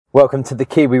Welcome to the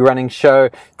Kiwi Running Show.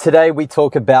 Today we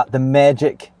talk about the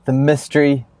magic, the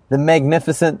mystery, the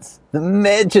magnificence, the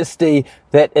majesty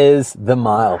that is the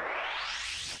mile.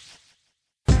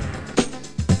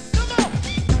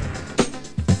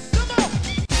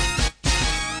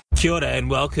 Kia ora and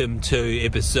welcome to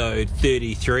episode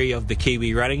 33 of the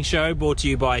Kiwi Running Show, brought to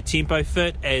you by Tempo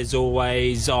Fit. As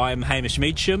always, I'm Hamish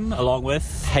Meacham along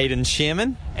with Hayden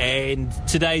Sherman. And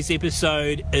today's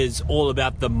episode is all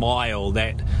about the mile,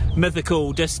 that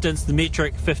mythical distance, the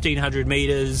metric 1500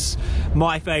 metres.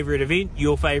 My favourite event,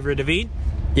 your favourite event?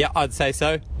 Yeah, I'd say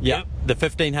so. Yep. The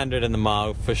 1500 and the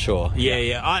mile for sure.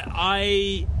 Yeah.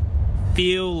 I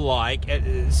feel like,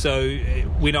 so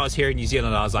when I was here in New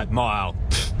Zealand, I was like, mile.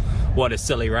 What a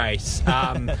silly race.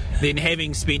 Then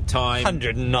having spent time...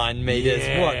 109 metres,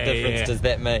 what difference does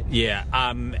that make? Yeah,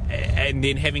 and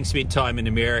then having spent time in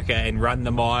America and run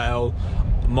the mile,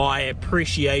 my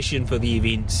appreciation for the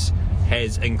events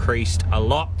has increased a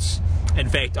lot. In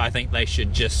fact, I think they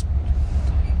should just...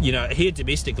 You know, here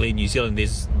domestically in New Zealand,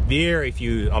 there's very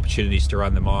few opportunities to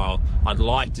run the mile. I'd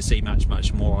like to see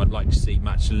much more. I'd like to see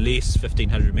much less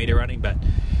 1500 metre running, but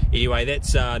anyway,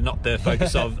 that's not the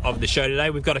focus of the show today.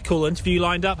 We've got a cool interview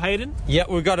lined up, Hayden. Yeah,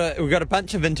 we've got a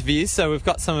bunch of interviews. So we've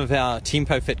got some of our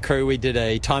Tempo Fit crew. We did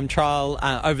a time trial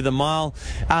over the mile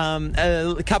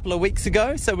a couple of weeks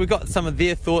ago. So we've got some of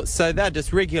their thoughts. So they're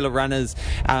just regular runners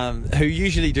who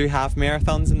usually do half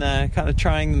marathons, and they're kind of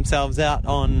trying themselves out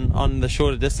on the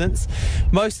shorter distance.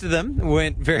 Most of them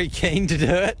weren't very keen to do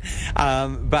it,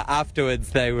 but afterwards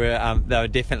they were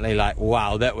definitely like,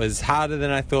 wow, that was harder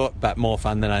than I thought, but more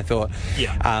fun than I thought.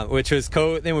 Yeah, which was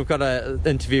cool. Then we've got an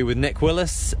interview with Nick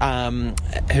Willis,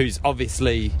 who's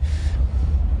obviously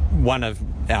one of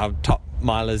our top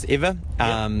milers ever.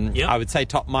 I would say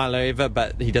top miler ever,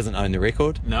 but he doesn't own the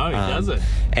record. No, he doesn't.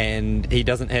 And he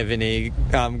doesn't have any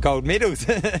gold medals,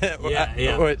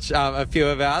 which a few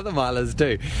of our other milers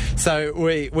do. So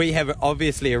we have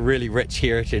obviously a really rich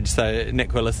heritage. So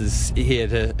Nick Willis is here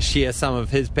to share some of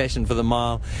his passion for the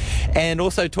mile and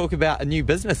also talk about a new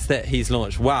business that he's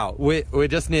launched. Wow, we're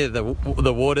just near the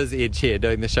water's edge here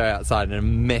doing the show outside, and a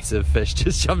massive fish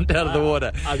just jumped out of the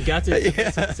water. I'm gutted.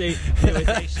 See, there was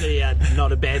actually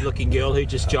not a bad looking girl who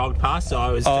just jogged past, so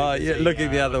I was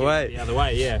looking the other way. The other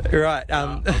way, yeah. Right.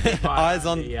 Eyes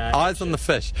on the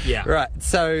fish. Yeah. Right.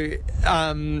 So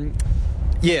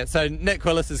so Nick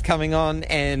Willis is coming on,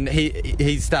 and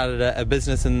he started a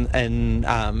business in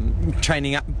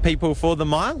training up people for the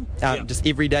mile, just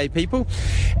everyday people.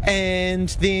 And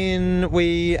then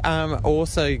we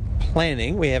also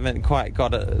planning, we haven't quite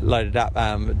got it loaded up,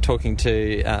 talking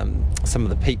to some of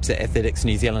the peeps at Athletics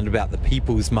New Zealand about the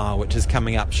People's Mile, which is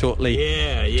coming up shortly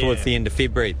towards the end of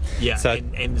February. Yeah, so,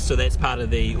 and so that's part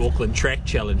of the Auckland Track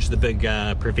Challenge, the big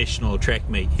professional track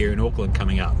meet here in Auckland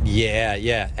coming up.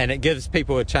 Yeah, and it gives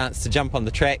people a chance to jump on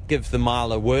the track, give the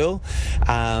mile a whirl,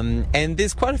 and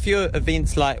there's quite a few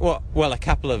events like, a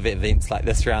couple of events like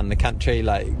this around the country,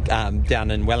 like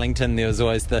down in Wellington there was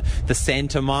always the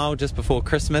Santa Mile just before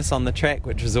Christmas on the track,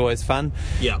 which was always fun.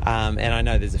 And I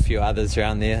know there's a few others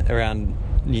around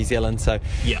New Zealand, so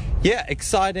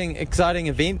exciting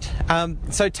event.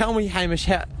 So tell me, Hamish,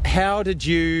 how did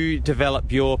you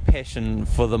develop your passion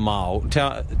for the mile?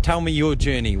 Tell me your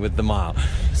journey with the mile.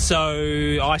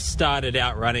 So I started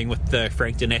out running with the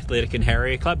Frankton Athletic and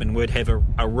Harrier Club, and we'd have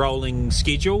a rolling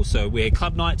schedule. So we had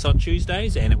club nights on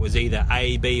Tuesdays, and it was either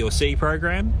A, B or C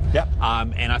program.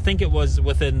 And I think it was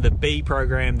within the B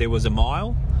program there was a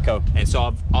mile. Cool. And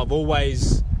so I've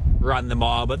always run the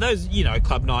mile, but those,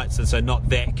 club nights, and so not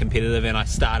that competitive. And I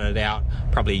started out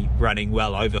probably running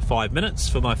well over 5 minutes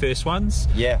for my first ones.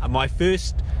 My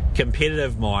first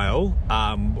competitive mile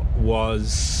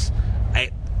was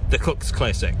at the Cook's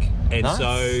Classic, and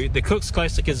so the Cook's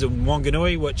Classic is in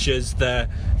Wanganui, which is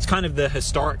it's kind of the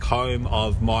historic home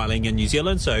of miling in New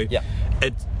Zealand. So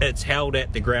it's held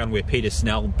at the ground where Peter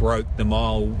Snell broke the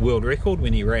mile world record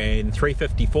when he ran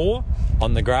 3:54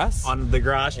 on the grass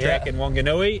track in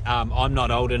Wanganui. I'm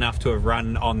not old enough to have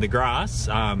run on the grass,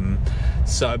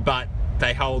 but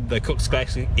they hold the Cook's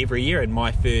Classic every year, and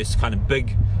my first kind of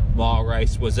big mile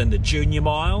race was in the junior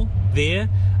mile there,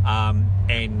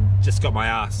 and just got my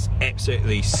ass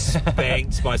absolutely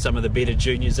spanked by some of the better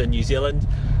juniors in New Zealand.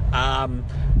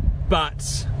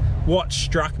 But what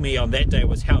struck me on that day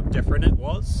was how different it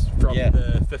was from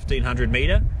the 1500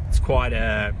 metre. It's quite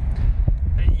a,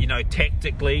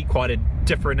 tactically quite a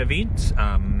different event.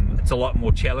 It's a lot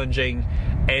more challenging,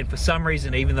 and for some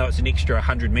reason, even though it's an extra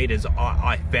 100 metres,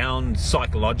 I found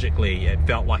psychologically it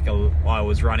felt like I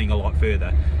was running a lot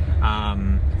further.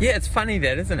 Yeah, it's funny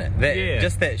that, isn't it? That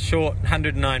just that short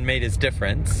 109 metres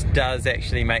difference does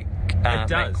actually make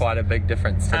quite a big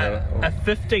difference to a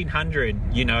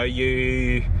 1500. You know,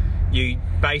 you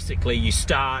basically you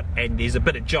start and there's a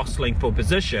bit of jostling for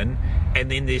position, and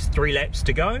then there's 3 laps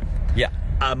to go. Yeah.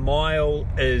 A mile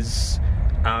is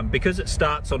because it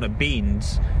starts on a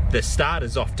bend, the start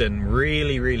is often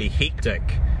really, really hectic.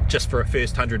 Just for a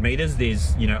first 100 metres,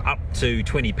 there's, you know, up to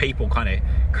 20 people kind of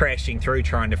crashing through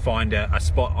trying to find a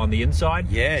spot on the inside.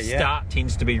 Start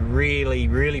tends to be really,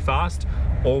 really fast,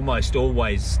 almost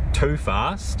always too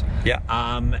fast.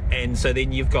 And so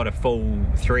then you've got a full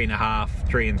 3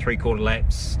 3/4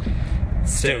 laps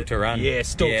still to run.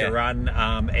 To run.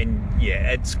 And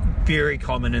it's very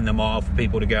common in the mile for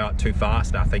people to go out too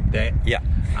fast. I think that.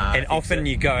 And often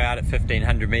you go out at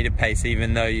 1500 metre pace,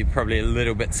 even though you're probably a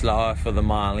little bit slower for the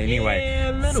mile anyway.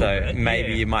 Yeah, a little bit. So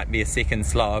maybe you might be a second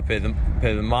slower per lap.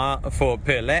 For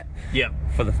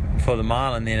the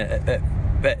mile, and then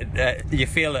but you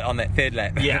feel it on that third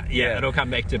lap. It'll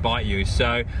come back to bite you.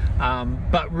 So,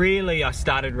 but really, I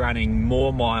started running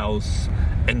more miles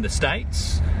in the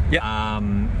States,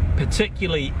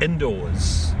 particularly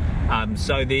indoors.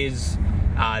 So there's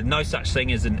no such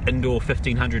thing as an indoor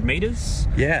 1500 metres.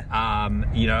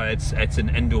 You know, it's an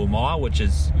indoor mile, which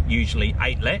is usually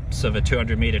 8 laps of a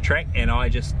 200 metre track, and I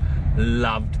just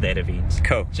loved that event.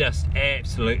 Cool. Just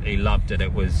absolutely loved it.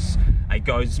 It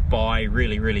goes by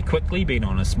really, really quickly being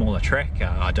on a smaller track.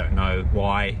 I don't know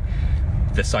why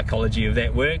the psychology of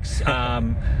that works.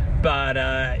 But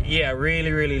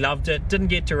really, really loved it. Didn't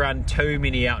get to run too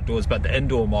many outdoors, but the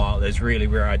indoor mile is really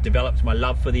where I developed my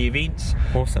love for the events.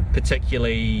 Awesome.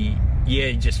 Particularly,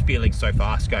 just feeling so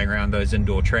fast going around those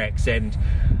indoor tracks. And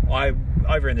I,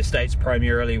 over in the States,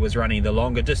 primarily was running the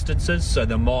longer distances, so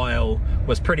the mile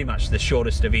was pretty much the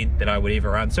shortest event that I would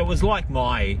ever run. So it was like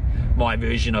my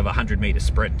version of a 100-metre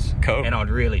sprint. Cool. And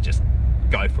I'd really just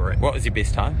go for it. What was your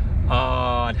best time?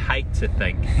 Oh, I'd hate to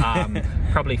think.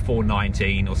 Probably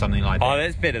 4:19 or something like that. Oh,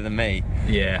 that's better than me.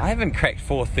 Yeah. I haven't cracked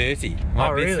 4:30. My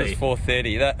best really? was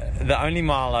 4:30. The only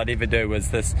mile I'd ever do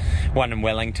was this one in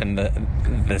Wellington,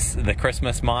 the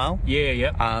Christmas mile.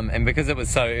 And because it was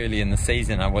so early in the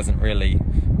season, I wasn't really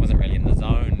in the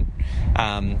zone.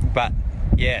 But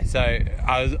so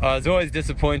I was always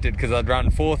disappointed because I'd run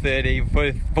 4:30,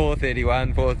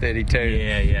 4:31,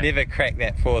 4:32. Never cracked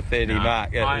that 4:30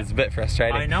 mark. It was a bit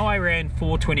frustrating. I know I ran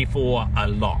 4:24 a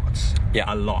lot.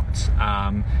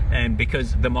 And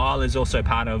because the mile is also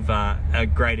part of a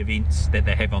great events that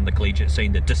they have on the collegiate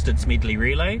scene, the distance medley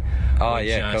relay.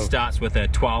 Which starts with a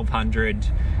 1200,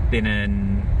 then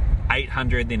an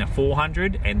 800, then a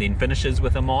 400, and then finishes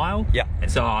with a mile. And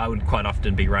so I would quite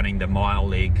often be running the mile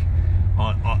leg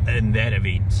in that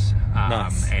event.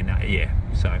 Nice. And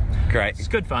so great. It's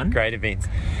good fun. Great events.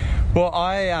 Well,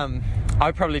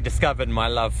 I probably discovered my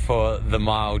love for the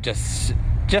mile just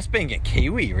being a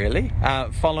Kiwi, really.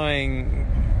 Following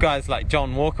guys like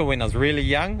John Walker when I was really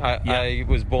young. I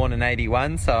was born in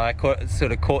 81, so I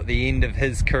caught the end of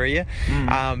his career.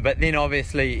 But then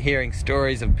obviously hearing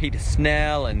stories of Peter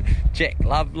Snell and Jack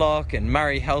Lovelock and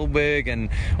Murray Hellberg and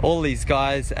all these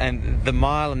guys, and the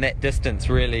mile and that distance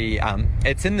really,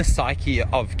 it's in the psyche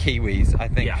of Kiwis, I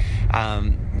think.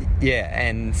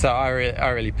 And so I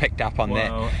really picked up on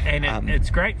that. And it's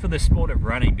great for the sport of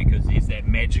running because there's that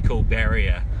magical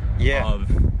barrier of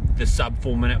the sub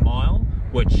 4 minute mile,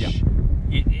 which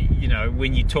you know,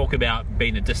 when you talk about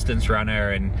being a distance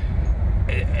runner, and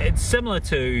it's similar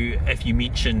to if you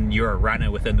mention you're a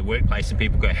runner within the workplace and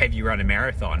people go, have you run a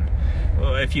marathon?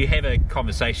 Well, if you have a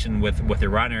conversation with a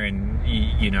runner and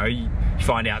you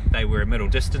find out they were a middle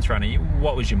distance runner,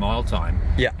 what was your mile time?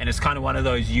 And it's kind of one of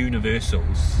those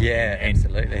universals. And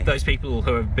absolutely. Those people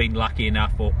who have been lucky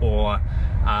enough or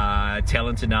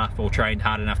talented enough or trained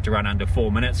hard enough to run under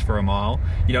 4 minutes for a mile,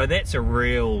 that's a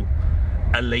real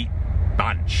elite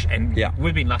bunch. And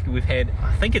we've been lucky. We've had,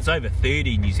 I think it's over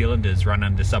 30 New Zealanders run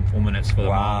under sub 4 minutes for the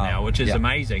mile now, which is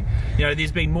amazing.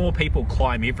 There's been more people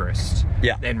climb Everest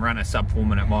than run a sub 4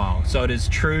 minute mile. So it is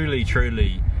truly,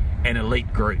 truly an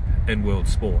elite group in world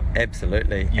sport.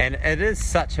 Absolutely. And it is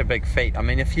such a big feat. I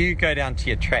mean, if you go down to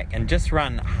your track and just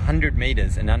run 100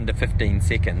 metres in under 15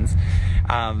 seconds,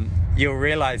 you'll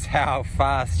realise how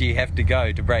fast you have to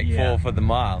go to break 4 for the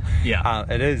mile.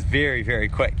 It is very, very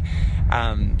quick.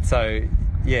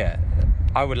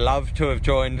 I would love to have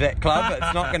joined that club.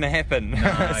 It's not going to happen,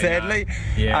 sadly.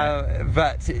 No.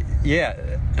 But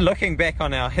looking back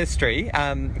on our history,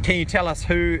 can you tell us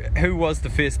who was the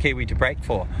first Kiwi to break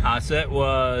 4? So it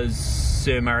was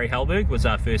Sir Murray Halberg was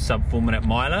our first sub 4 minute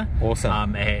miler.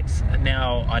 Awesome.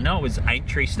 Now I know it was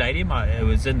Aintree Stadium. It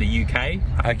was in the UK. I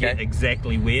forget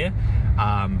exactly where.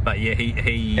 But yeah,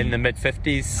 he in the mid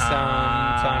 50s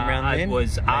time around then. It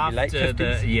was maybe after late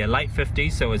 50s? Late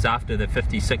 50s. So it was after the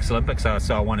 56 Olympics. So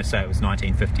I want to say it was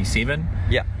 1957.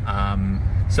 Yeah.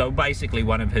 So basically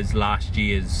one of his last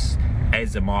years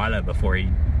as a miler before he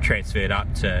transferred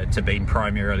up to being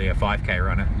primarily a 5k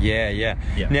runner. Yeah.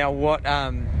 Now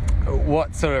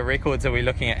what sort of records are we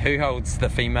looking at? Who holds the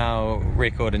female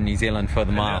record in New Zealand for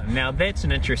the mile? Now that's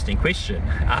an interesting question,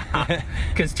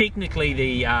 because technically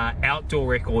the outdoor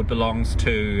record belongs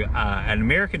to an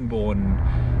American-born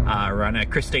runner,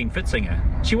 Christine Fitzinger.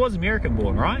 She was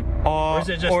American-born, right? Or is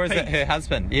it her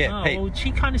husband? Yeah, Pete. Well, she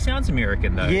kind of sounds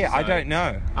American though. Yeah, so I don't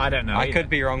know. I could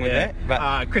be wrong with that.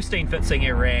 But Christine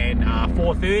Fitzinger ran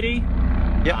 4:30.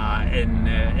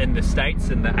 In the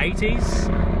States in the 80s,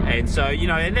 and so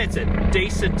and that's a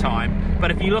decent time.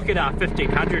 But if you look at our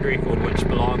 1500 record, which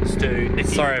belongs to Nikki,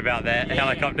 sorry about that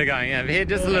helicopter going over here,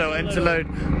 just a little interlude.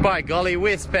 By golly,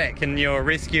 Westpac, and you're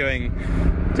rescuing,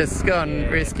 just go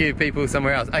and rescue people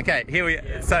somewhere else. Okay, here we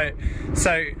are. So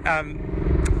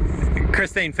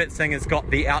Christine Fitzinger's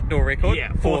got the outdoor record.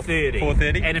 Yeah,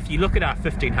 4:30. And if you look at our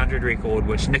 1500 record,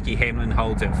 which Nikki Hamlin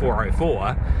holds at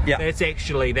 4:04, that's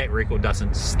actually, that record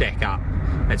doesn't stack up.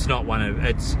 It's not one of,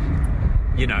 it's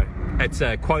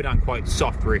a quote unquote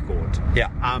soft record. Yeah.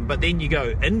 But then you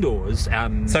go indoors.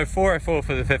 So 4:04 for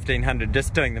the 1500.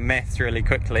 Just doing the maths really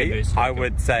quickly, I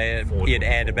would say you'd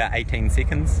add about 18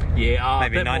 seconds. Yeah,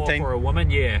 maybe 19 for a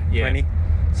woman. Yeah. 20.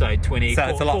 So 20. So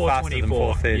it's a lot faster than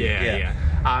 4:30. Yeah.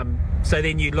 So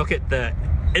then you look at the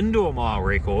indoor mile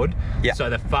record. Yeah. So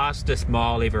the fastest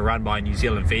mile ever run by a New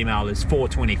Zealand female is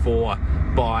 4:24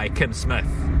 by Kim Smith.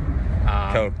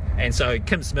 Cool. And so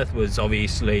Kim Smith was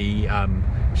obviously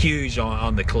huge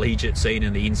on the collegiate scene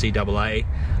in the NCAA.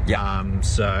 Yeah.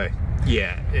 So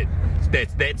yeah,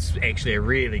 that's actually a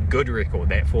really good record,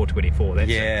 that 4:24.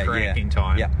 That's a cracking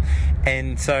time. Yeah.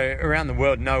 And so around the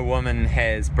world, no woman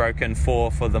has broken 4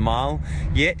 for the mile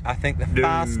yet. I think the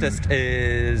fastest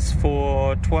is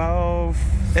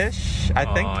 4:12-ish, I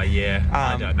think. Oh yeah,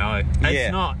 I don't know.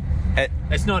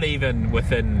 It's not even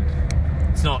within.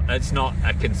 It's not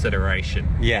a consideration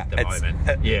at the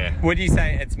moment. Would you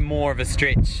say it's more of a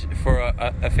stretch for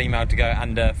a female to go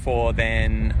under 4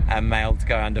 than a male to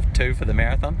go under 2 for the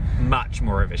marathon? Much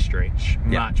more of a stretch.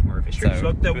 Much more of a stretch. So,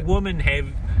 look, the women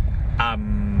have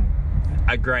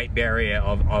a great barrier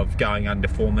of going under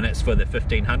 4 minutes for the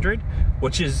 1500,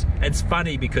 it's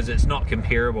funny because it's not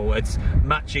comparable. It's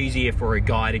much easier for a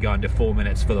guy to go under 4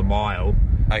 minutes for the mile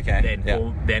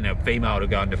than a female to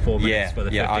go under 4 minutes for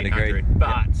the 1500. I'd agree.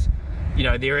 But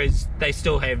there is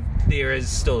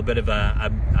still a bit of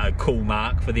a cool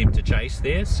mark for them to chase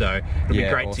there. So it'll be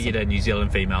great to get a New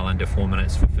Zealand female under 4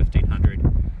 minutes for 1500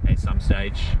 at some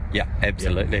stage. Yeah,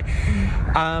 absolutely.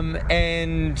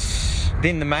 And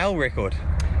then the male record.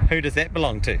 Who does that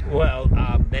belong to? Well,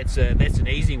 that's an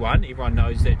easy one. Everyone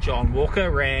knows that John Walker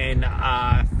ran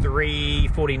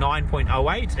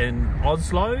 3:49.08 in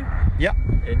Oslo. Yep.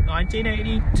 In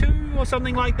 1982 or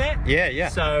something like that. Yeah.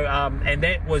 So, and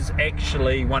that was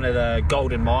actually one of the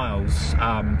golden miles.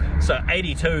 So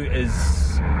 82 is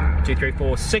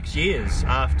 6 years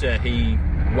after he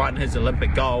won his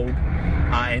Olympic gold.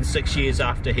 And 6 years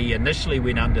after he initially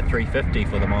went under 350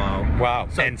 for the mile. Wow.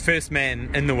 So, and first man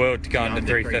in the world to go under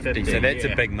 350. So that's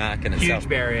a big mark in itself. Huge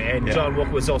barrier. And John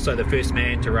Walker was also the first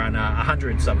man to run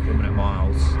 100 sub-4-minute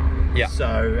miles. Yeah.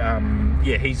 So,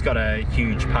 he's got a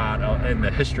huge part in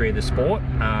the history of the sport.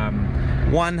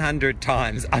 100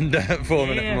 times under 4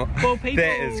 minute. Well,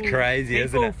 that is crazy,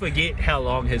 isn't it? People forget how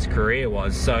long his career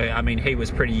was. So, I mean, he was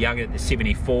pretty young at the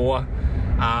 74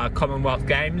 Commonwealth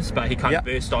Games, but he kind of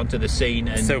burst onto the scene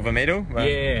in silver medal.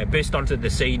 Right? Burst onto the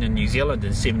scene in New Zealand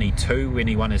in 72 when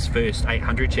he won his first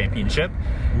 800 championship,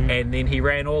 and then he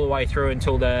ran all the way through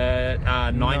until the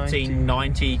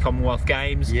 1990 Commonwealth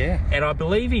Games. And I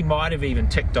believe he might have even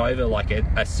ticked over like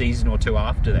a season or two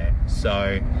after that.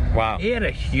 So wow, he had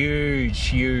a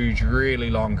huge,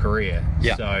 really long career.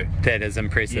 So that is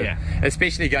impressive,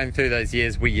 especially going through those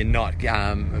years where you're not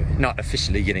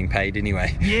officially getting paid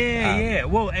anyway.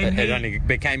 Well, and it only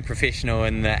became professional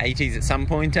in the 80s at some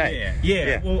point, eh?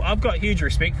 Yeah. Well, I've got huge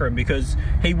respect for him because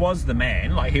he was the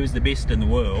man. Like, he was the best in the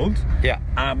world. Yeah.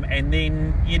 And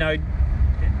then,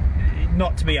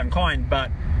 not to be unkind, but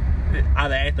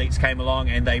other athletes came along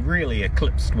and they really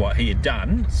eclipsed what he had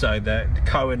done. So the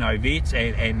Cohen Ovett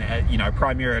and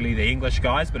primarily the English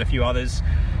guys, but a few others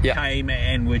came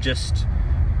and were just,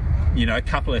 a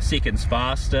couple of seconds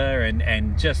faster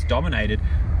and just dominated.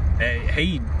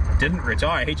 He didn't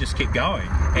retire, he just kept going.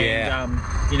 And,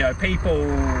 people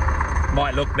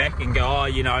might look back and go,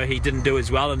 he didn't do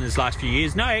as well in his last few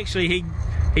years. No, actually,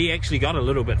 he actually got a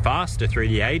little bit faster through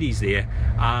the 80s there.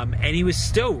 And he was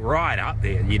still right up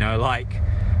there,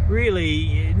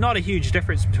 really not a huge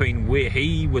difference between where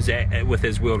he was at with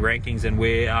his world rankings and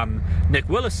where Nick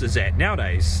Willis is at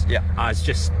nowadays. It's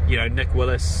just, Nick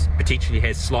Willis potentially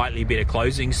has slightly better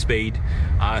closing speed,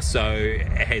 so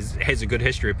has a good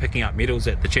history of picking up medals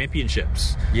at the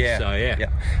championships.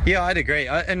 I'd agree.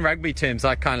 In rugby terms,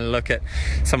 I kind of look at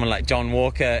someone like John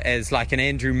Walker as like an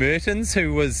Andrew Mertens,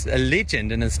 who was a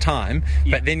legend in his time,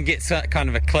 but then gets kind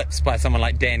of eclipsed by someone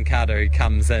like Dan Carter, who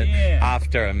comes in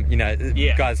after him.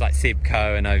 Guys like Seb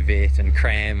Coe and Ovett and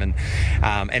Cram, and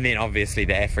then obviously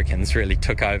the Africans really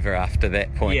took over after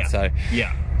that point.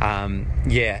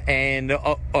 And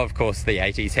of course the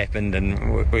 80s happened,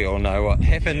 and we all know what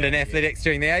happened in athletics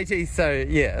during the 80s. So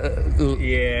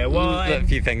a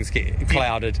few things get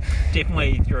clouded.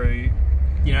 Definitely through,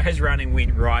 his running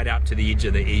went right up to the edge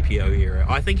of the EPO era.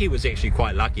 I think he was actually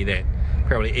quite lucky that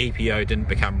probably EPO didn't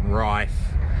become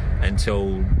rife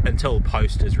until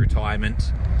post his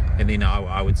retirement. And then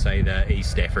I would say the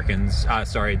East Africans,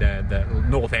 the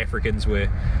North Africans were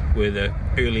the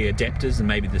early adapters, and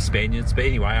maybe the Spaniards. But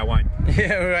anyway, I won't. We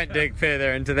won't dig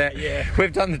further into that.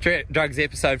 We've done the drugs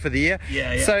episode for the year.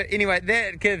 So anyway,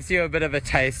 that gives you a bit of a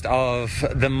taste of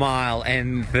the mile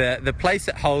and the place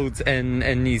it holds in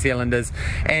New Zealanders.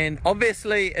 And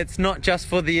obviously, it's not just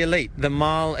for the elite. The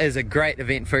mile is a great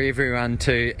event for everyone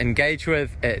to engage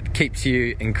with. It keeps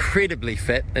you incredibly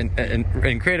fit and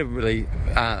incredibly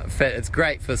fit. It's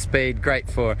great for speed, great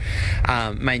for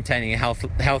maintaining a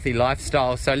healthy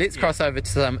lifestyle. So let's cross over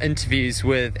to some interviews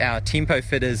with our tempo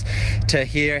fitters to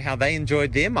hear how they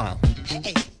enjoyed their mile.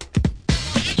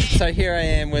 So here I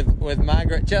am with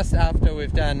Margaret just after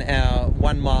we've done our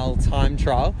 1 mile time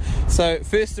trial. So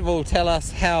first of all, tell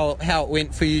us how it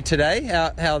went for you today,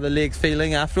 how the leg's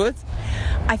feeling afterwards.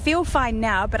 I feel fine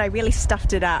now, but I really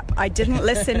stuffed it up. I didn't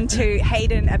listen to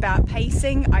Hayden about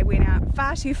pacing. I went out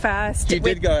far too fast. You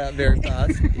did go out very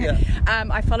fast.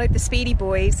 I followed the speedy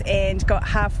boys and got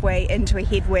halfway into a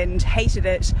headwind, hated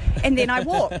it, and then I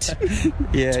walked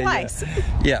twice.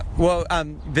 Well,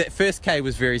 that first K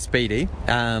was very speedy,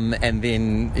 and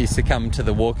then you succumbed to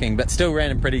the walking, but still ran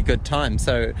a pretty good time.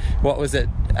 So what was it,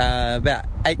 about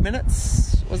 8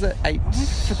 minutes? Was it 8? I've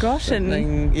forgotten.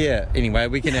 Something? Yeah. Anyway,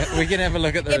 we can have a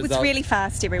look at the results. It was really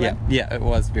fast, everyone. Yeah, it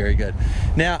was very good.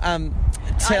 Now,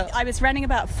 I was running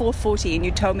about 4:40, and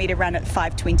you told me to run at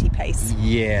 5:20 pace.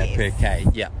 Per K.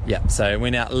 Yeah. So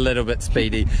went out a little bit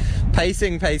speedy.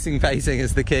 Pacing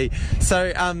is the key.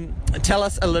 So tell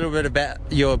us a little bit about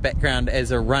your background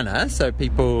as a runner, so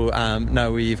people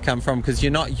know where you've come from, because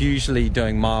you're not usually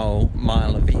doing mile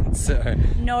events. So.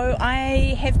 No,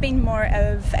 I have been more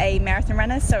of a marathon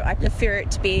runner, so I prefer it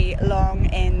to be long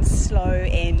and slow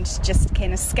and just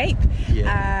can escape.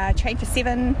 Trained for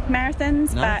 7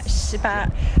 marathons, nice.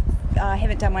 but I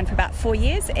haven't done one for about 4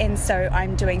 years, and so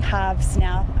I'm doing halves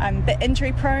now. I'm a bit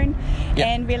injury prone,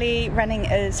 and really running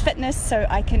is fitness, so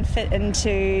I can fit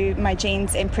into my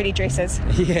jeans and pretty dresses.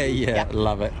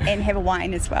 Love it. And have a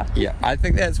wine as well. I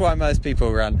think that's why most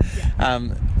people run.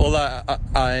 Although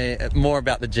I more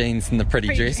about the jeans than the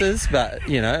pretty dresses, but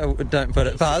don't put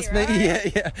it past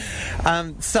me.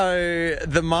 So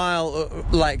the mile,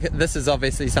 this is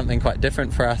obviously something quite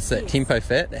different for us at Tempo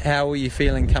Fit. How were you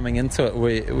feeling coming into it?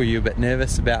 Were you a bit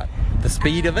nervous about the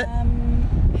speed of it?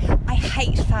 I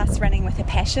hate fast running with a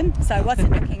passion, so I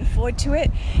wasn't looking forward to it,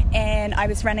 and I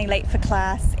was running late for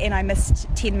class and I missed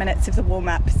 10 minutes of the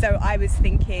warm-up, so I was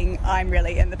thinking I'm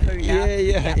really in the poo now.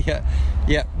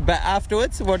 Yeah. But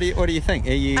afterwards, what do you think?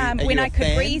 Are you when I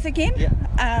could breathe again?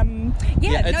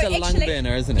 It's a lung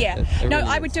burner, isn't it?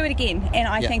 I would do it again, and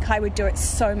I think I would do it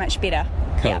so much better.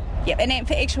 Cool. And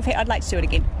for actual fact, I'd like to do it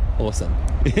again. Awesome.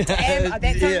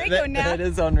 That's on record now. That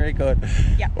is on record.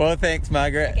 Well, thanks,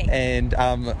 Margaret, and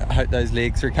I hope those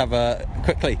legs recover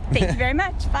quickly. Thank you very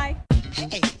much. Bye.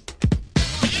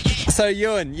 So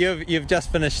Ewan, you've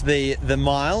just finished the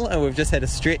mile, and we've just had a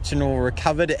stretch and all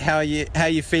recovered. How are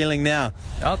you feeling now?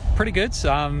 Pretty good.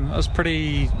 I was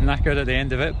pretty knackered at the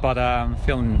end of it, but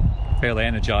feeling fairly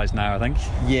energised now, I think.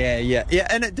 Yeah,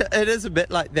 and it is a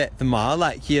bit like that, the mile.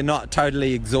 Like, you're not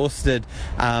totally exhausted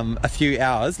a few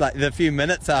hours, like the few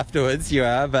minutes afterwards you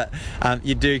are, but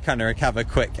you do kind of recover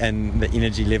quick and the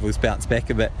energy levels bounce back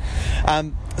a bit.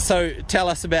 So tell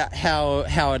us about how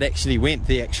it actually went,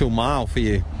 the actual mile for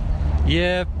you.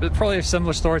 Yeah, probably a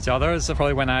similar story to others. I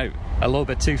probably went out a little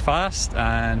bit too fast,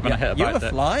 and when I hit about you were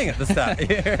flying at the start.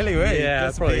 You really were.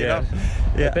 Yeah, probably a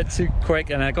bit too quick,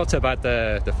 and I got to about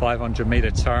the 500 metre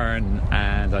turn,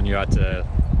 and I knew I had to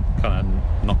kind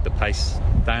of knock the pace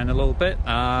down a little bit,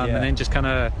 and then just kind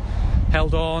of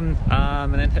held on,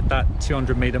 and then hit that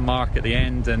 200 metre mark at the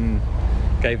end, and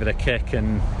gave it a kick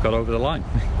and got over the line.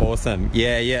 Awesome.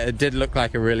 Yeah, it did look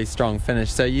like a really strong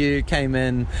finish. So you came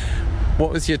in, what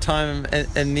was your time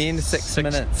in the end? 6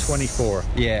 minutes? 6:24.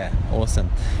 Yeah, awesome.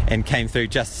 And came through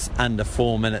just under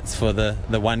 4 minutes for the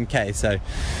 1K. So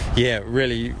yeah,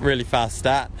 really, really fast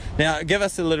start. Now, give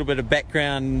us a little bit of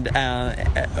background,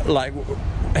 like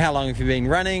how long have you been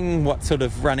running? What sort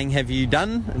of running have you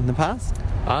done in the past?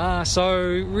 So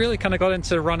really kind of got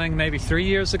into running maybe 3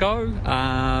 years ago.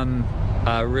 Kind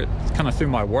of through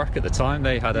my work at the time,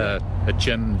 they had a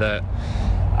gym that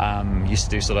used to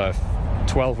do sort of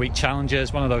 12-week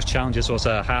challenges. One of those challenges was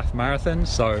a half marathon,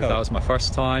 so that was my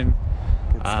first time.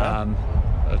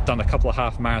 I've done a couple of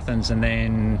half marathons, and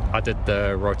then I did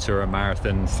the Rotorua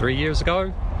Marathon 3 years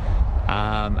ago.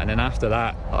 And then after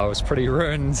that, I was pretty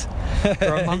ruined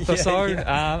for a month or so.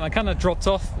 I kind of dropped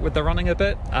off with the running a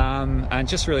bit, and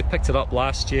just really picked it up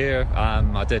last year.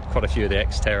 I did quite a few of the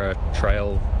Xterra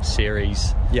Trail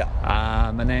series.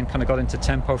 And then kind of got into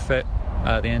Tempo Fit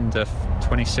at the end of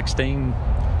 2016,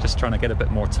 just trying to get a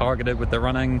bit more targeted with the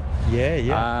running.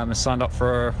 I signed up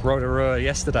for Rotorua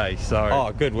yesterday,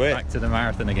 so good work. Back to the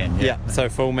marathon again. So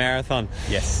full marathon.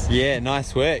 Yes. Yeah,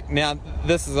 nice work. Now,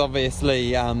 this is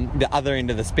obviously the other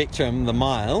end of the spectrum, the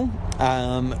mile.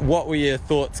 What were your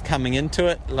thoughts coming into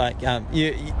it? Like,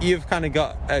 you've kind of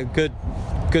got a good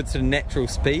sort of natural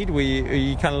speed. Are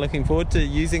you kind of looking forward to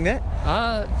using that?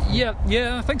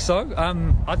 Yeah, I think so.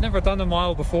 I'd never done a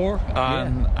mile before,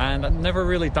 and I've never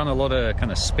really done a lot of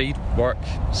kind of speed work,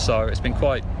 so it's been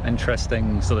quite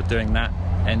interesting sort of doing that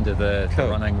end of the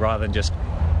running rather than just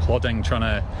plodding, trying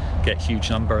to get huge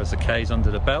numbers of Ks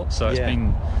under the belt. So it's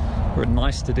been really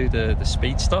nice to do the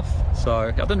speed stuff. So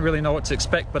I didn't really know what to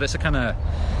expect, but it's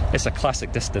a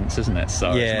classic distance, isn't it?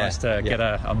 So it's nice to get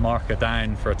a marker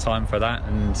down for a time for that,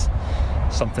 and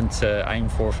something to aim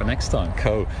for next time.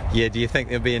 Cool. Yeah, do you think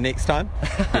there'll be a next time?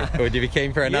 Or would you be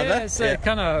keen for another? Yeah, it's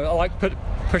kind of, I like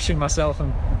pushing myself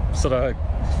and sort of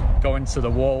going to the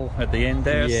wall at the end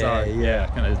there.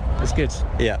 Kind of, it's good.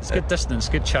 It's good distance,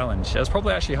 good challenge. It was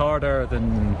probably actually harder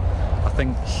than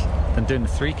doing the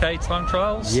 3K time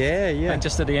trials. And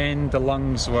just at the end, the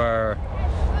lungs were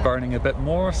burning a bit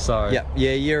more, so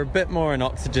you're a bit more in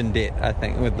oxygen debt, I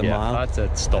think, with the mile. I had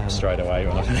to stop straight away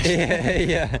when I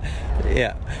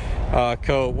finished. Oh,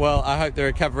 cool. Well, I hope the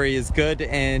recovery is good,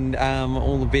 and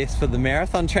all the best for the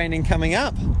marathon training coming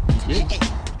up.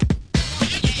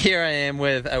 Here I am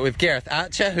with Gareth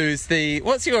Archer, who's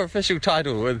what's your official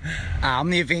title?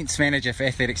 I'm the events manager for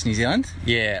Athletics New Zealand.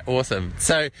 Yeah, awesome.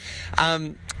 So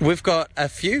we've got a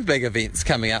few big events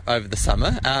coming up over the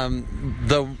summer.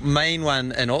 The main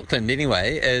one in Auckland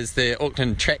anyway is the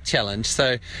Auckland Track Challenge.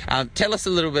 So tell us a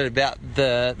little bit about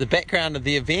the background of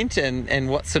the event and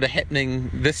what's sort of happening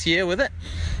this year with it.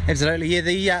 Absolutely,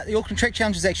 the Auckland Track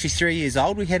Challenge is actually 3 years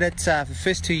old. We had it for the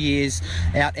first 2 years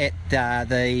out at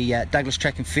the Douglas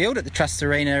Track and Field at the Trust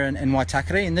Arena in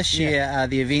Waitakere, and this year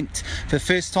the event for the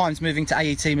first time is moving to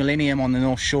AET Millennium on the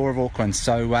North Shore of Auckland.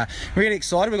 So really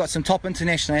excited. We've got some top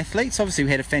international athletes. Obviously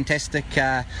we had a fantastic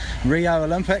Rio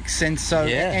Olympics and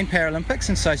Paralympics,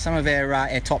 and so some of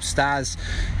our top stars,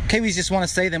 Kiwis just want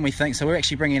to see them, we think. So we're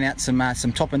actually bringing out some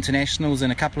top internationals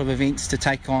in a couple of events to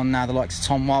take on the likes of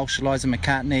Tom Walsh, Eliza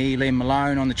McCartney, Liam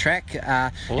Malone on the track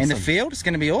and the field. It's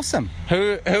going to be awesome.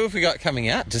 Who have we got coming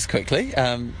out, just quickly?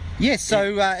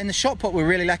 In the shot put, we're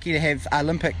really lucky to have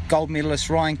Olympic gold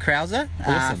medalist Ryan Krauser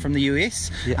from the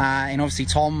US, and obviously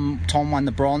Tom won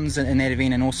the bronze in that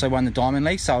event and also won the Diamond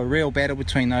League, so a real battle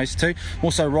between those two.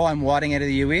 Also Ryan Whiting out of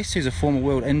the US, who's a former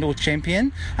world indoor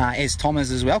champion, as Tom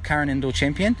is as well, current indoor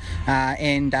champion,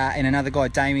 and another guy,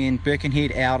 Damien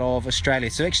Birkenhead, out of Australia.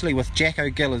 So actually with Jack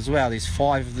O'Gill as well, there's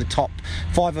five of the top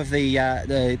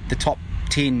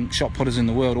 10 shot putters in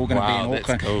the world, all going to be in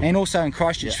Auckland. Cool. And also in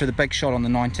Christchurch for the big shot on the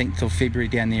 19th of February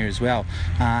down there as well.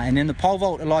 And in the pole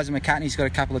vault, Eliza McCartney's got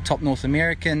a couple of top North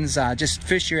Americans. Just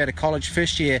first year out of college,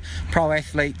 first year pro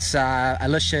athletes,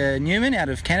 Alicia Newman out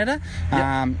of Canada.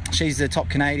 She's the top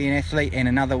Canadian athlete, and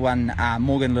another one,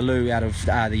 Morgan Lalou out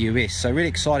of the US. So really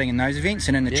exciting in those events.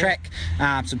 And in the track,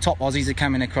 some top Aussies are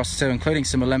coming across too, including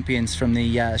some Olympians from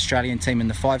the Australian team in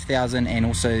the 5,000 and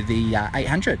also the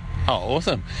 800. Oh,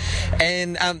 awesome.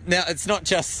 And now it's not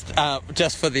just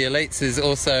for the elites, there's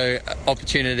also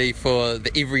opportunity for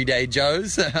the everyday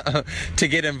Joes to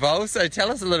get involved. So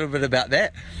tell us a little bit about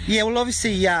that. Yeah, well,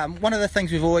 obviously, one of the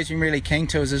things we've always been really keen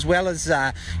to is, as well as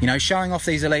showing off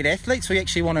these elite athletes, we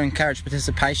actually want to encourage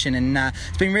participation. And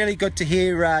it's been really good to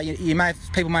hear.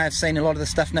 People may have seen a lot of the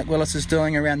stuff Nick Willis is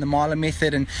doing around the miler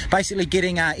method, and basically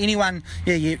getting anyone,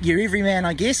 your everyman,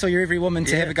 I guess, or your every woman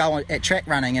to have a go at track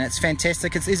running, and it's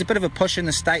fantastic. There's a bit of a push in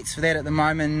the States for that at the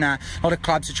moment. A lot of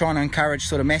clubs are trying to encourage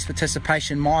sort of mass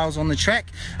participation miles on the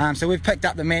track. So we've picked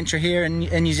up the mantra here in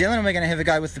New Zealand, and we're going to have a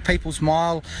go with the People's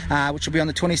Mile, which will be on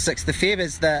the 26th of Feb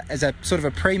as a sort of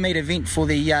a pre-meet event for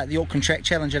the Auckland Track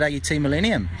Challenge at AUT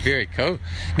Millennium. Very cool.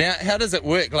 Now, how does it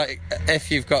work? Like,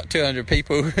 if you've got 200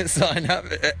 people sign up,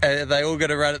 are they all going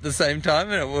to run at the same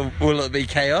time, and will it be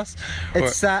chaos?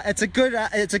 It's a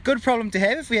good problem to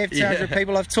have if we have 200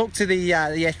 people. I've talked to the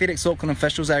Athletics Auckland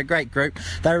officials. They're a great group.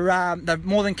 They're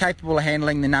more than capable of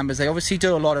handling the numbers. They obviously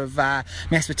do a lot of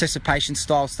mass participation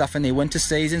style stuff in their winter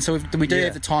season, so we do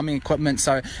have the timing equipment.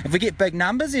 So if we get big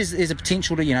numbers, there's a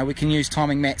potential to we can use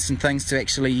timing mats and things to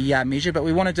actually measure. But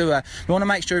we want to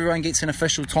make sure everyone gets an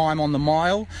official time on the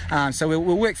mile. So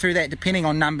we'll work through that. Depending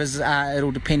on numbers,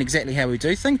 it'll depend exactly how we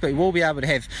do things. But we'll be able to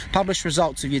have published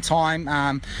results of your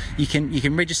time. You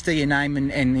can register your name,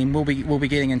 and we'll be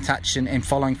getting in touch and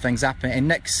following things up. And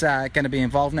Nick's going to be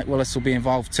involved. Nick Willis will be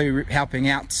involved too, helping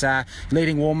out,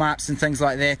 leading warm-ups and things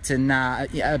like that, and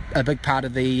a big part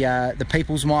of the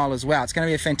People's Mile as well. It's going to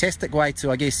be a fantastic way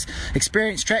to, I guess,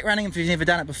 experience track running if you've never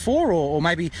done it before, or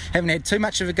maybe haven't had too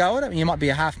much of a go at it. You might be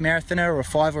a half marathoner or a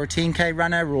 5 or a 10k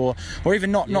runner, or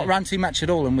even not run too much at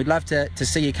all, and we'd love to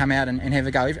see you come out and have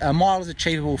a go. A mile is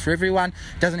achievable for everyone.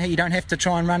 You don't have to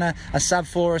try and run a sub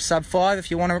 4 or a sub 5.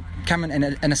 If you want to come in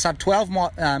a sub 12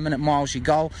 minute mile's your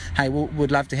goal, hey,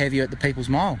 we'd love to have you at the People's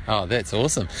Mile. Oh, that's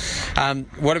awesome.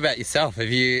 What about yourself? Have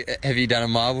you done a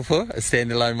mile before, a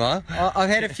standalone mile? I've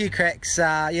had a few cracks.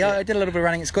 I did a little bit of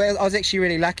running at school. I was actually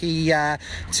really lucky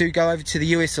to go over to the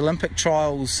US Olympic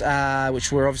trials,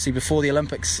 which were obviously before the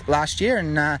Olympics last year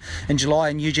in July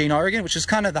in Eugene, Oregon, which is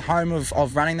kind of the home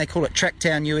of running. They call it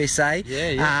Tracktown, USA.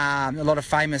 A lot of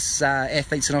famous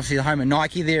athletes, and obviously the home of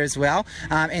Nike there as well.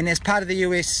 And as part of the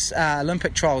US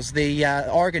Olympic trials, the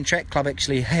Oregon Track Club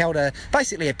actually held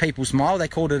basically a People's Mile. They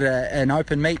called it an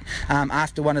open meet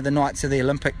after one of the nights of the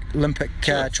Olympic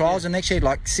trials, and they actually had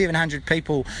like 700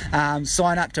 people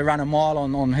sign up to run a mile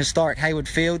on historic Hayward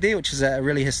Field there, which is a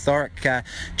really historic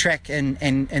track, and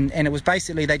it was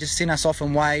basically they just sent us off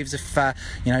in waves of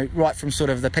right from sort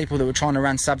of the people that were trying to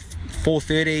run sub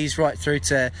 4:30s right through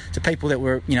to people that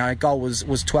were goal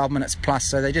was 12 minutes plus,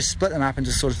 so they just split them up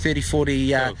into sort of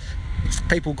 30-40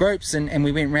 people groups, and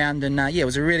we went round, and it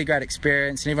was a really great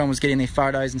experience, and everyone was getting their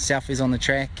photos and selfies on the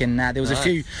track, and there was a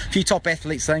few top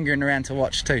athletes lingering around to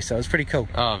watch too, so it was pretty cool.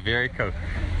 Oh, very cool.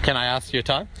 Can I ask your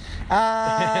time?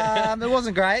 It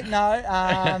wasn't great, no.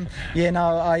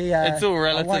 It's all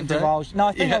relative. I won't divulge. No,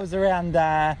 I think I was around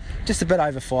just a bit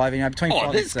over 5, between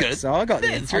 5 and 6. Good. So I got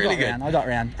there. I got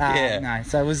round. No,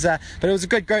 so it was, but it was a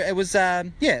good. It was,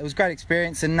 it was a great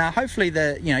experience, and hopefully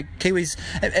the Kiwis.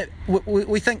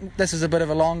 We think this is a bit of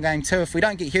a long game too. If we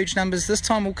don't get huge numbers this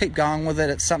time, we'll keep going with it.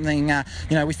 It's something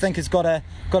we think has got a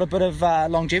bit of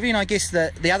longevity, and I guess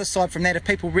the other side from that, if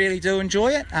people really do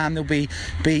enjoy it, there'll be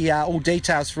all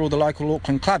details for all the local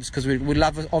Auckland clubs, because we'd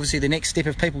love, obviously, the next step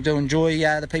if people do enjoy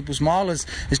the People's Mile is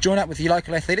join up with your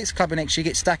local athletics club and actually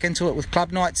get stuck into it with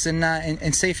club nights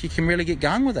and see if you can really get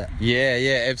going with it.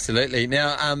 Yeah, absolutely.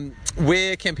 Now,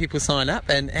 where can people sign up,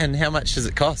 and how much does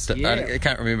it cost? I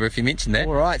can't remember if you mentioned that.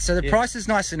 All right, so the price is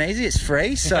nice and easy. It's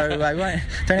free, so don't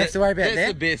have to worry about that.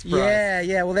 That's the best price.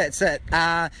 Yeah, well, that's it.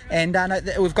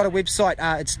 We've got a website.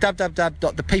 It's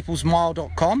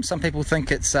www.thepeoplesmile.com. Some people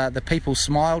think it's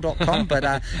thepeoplesmile.com, but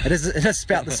it is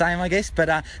spelt the same, I guess. But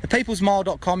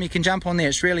thepeoplesmile.com, you can jump on there.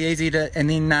 It's really easy and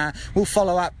then we'll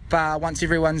follow up once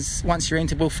you're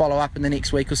entered. We'll follow up in the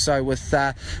next week or so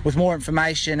with more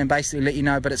information and basically let you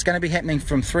know. But it's going to be happening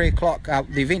from 3 o'clock.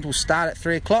 The event will start at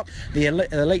 3 o'clock. The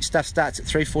elite stuff starts at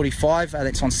 3:45.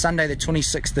 That's on Sunday, the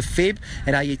 26th of Feb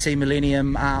at AUT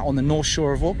Millennium on the North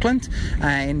Shore of Auckland.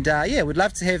 And we'd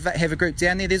love to have a group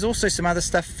down there. There's also some other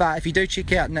stuff. If you do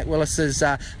check out Nick Willis's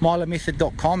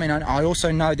milermethod.com, and I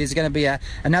also know there's going to be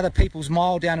another People's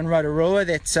Mile down in Rotorua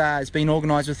that has been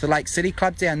organised with the Lake City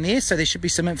Club down there. So there should be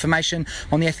some information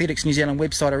on the Athletics New Zealand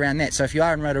website around that. So if you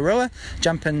are in Rotorua,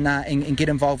 jump in and get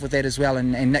involved with that as well.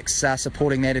 And Nick's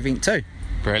supporting that event too.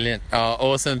 Brilliant. Oh,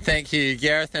 awesome. Thank you,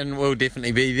 Gareth, and we'll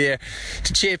definitely be there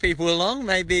to cheer people along.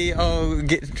 Maybe I'll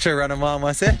get to run a mile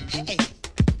myself.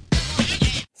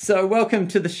 So welcome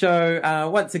to the show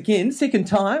once again, second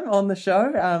time on the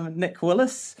show, Nick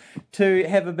Willis, to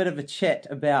have a bit of a chat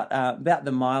about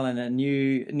the mile and a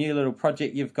new little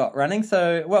project you've got running.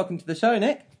 So welcome to the show,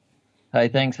 Nick. Hey,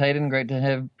 thanks, Hayden. Great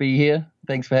to be here.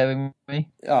 Thanks for having me.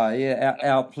 Oh yeah,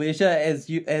 our pleasure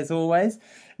as always.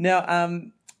 Now,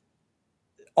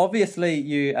 obviously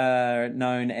you are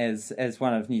known as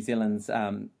one of New Zealand's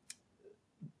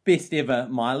best ever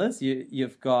milers.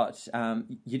 You've got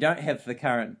you don't have the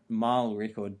current mile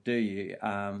record, do you?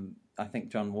 I think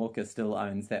John Walker still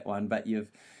owns that one, but you've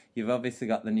obviously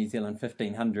got the New Zealand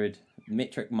 1500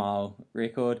 metric mile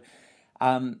record.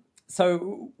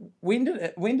 So when did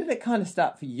it kind of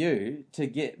start for you to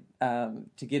get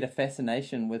a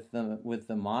fascination with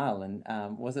the mile,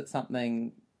 and was it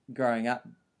something growing up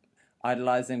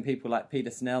idolising people like Peter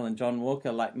Snell and John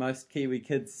Walker, like most Kiwi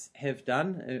kids have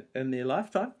done in their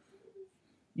lifetime?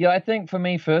 Yeah, I think for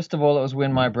me, first of all, it was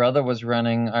when my brother was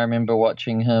running. I remember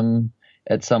watching him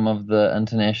at some of the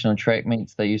international track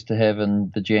meets they used to have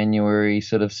in the January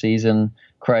sort of season,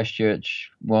 Christchurch,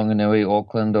 Wanganui,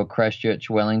 Auckland, or Christchurch,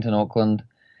 Wellington, Auckland.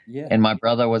 Yeah. And my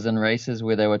brother was in races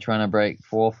where they were trying to break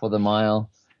 4 for the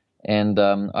mile. And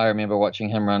I remember watching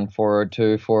him run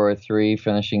 4:02, 4:03,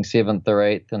 finishing 7th or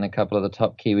 8th, and a couple of the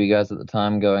top Kiwi guys at the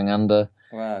time going under.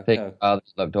 Wow, cool. That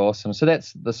looked awesome. So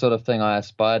that's the sort of thing I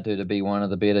aspired to be one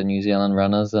of the better New Zealand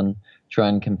runners and try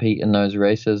and compete in those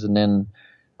races. And then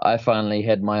I finally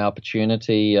had my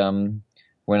opportunity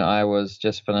when I was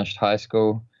just finished high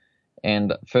school.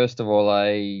 And first of all,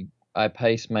 I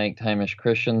pacemaked Hamish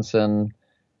Christensen.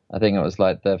 I think it was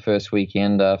like the first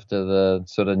weekend after the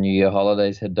sort of New Year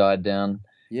holidays had died down.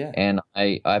 Yeah. And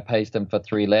I paced him for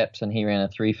 3 laps, and he ran a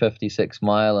 3:56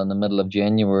 mile in the middle of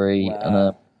January.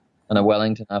 Wow. in a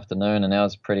Wellington afternoon, and that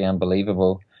was pretty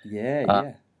unbelievable.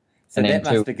 Yeah. So that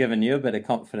must have given you a bit of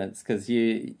confidence, because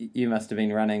you must have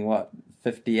been running, what,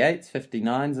 58s,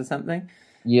 59s or something?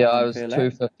 Yeah, I was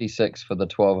 2:56 for the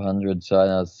 1200, so I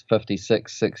was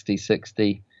 56, 60,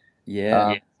 60.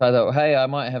 Yeah. So I thought, hey, I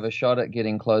might have a shot at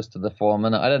getting close to the 4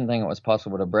 minute. I didn't think it was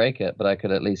possible to break it, but I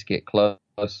could at least get close.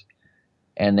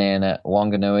 And then at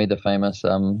Wanganui, the famous,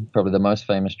 probably the most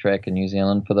famous track in New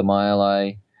Zealand for the mile,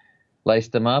 I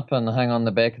laced him up and hung on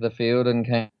the back of the field and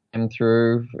came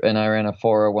through, and I ran a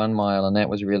 4:01 mile, and that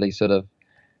was really sort of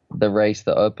the race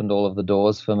that opened all of the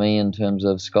doors for me in terms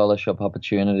of scholarship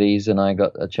opportunities, and I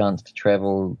got a chance to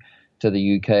travel to the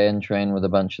UK and train with a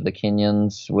bunch of the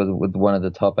Kenyans, with one of the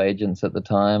top agents at the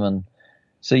time. And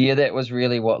so, yeah, that was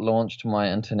really what launched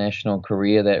my international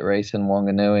career, that race in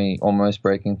Wanganui, almost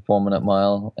breaking 4 minute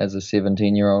mile as a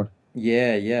 17-year-old.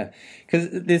 Yeah. Because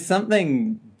there's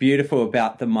something beautiful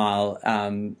about the mile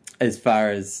as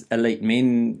far as elite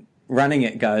men running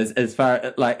it goes, as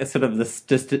far like sort of the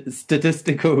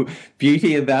statistical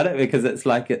beauty about it, because it's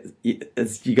like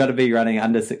it's you got to be running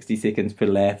under 60 seconds per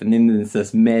lap, and then there's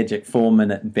this magic 4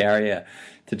 minute barrier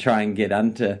to try and get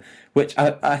under, which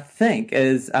I think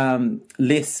is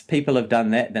less people have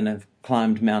done that than have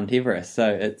climbed Mount Everest. So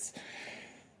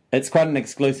it's quite an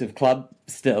exclusive club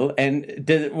still. And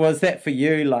was that for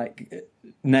you, like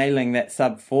nailing that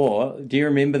sub-4? Do you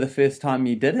remember the first time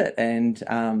you did it, and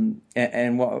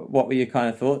what were your kind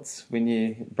of thoughts when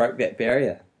you broke that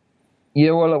barrier?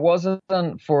 Yeah, well, it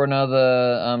wasn't for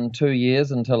another 2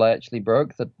 years until I actually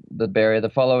broke the barrier. The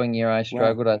following year I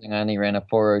struggled. Wow. I think I only ran a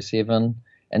 4:07.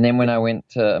 And then when I went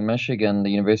to Michigan, the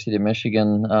University of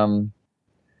Michigan,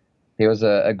 there was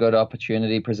a good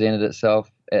opportunity presented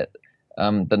itself at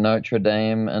the Notre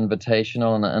Dame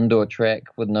Invitational on an indoor track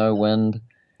with no wind.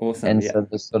 Awesome. And so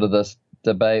there's sort of this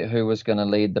debate who was going to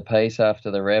lead the pace after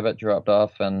the rabbit dropped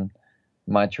off, and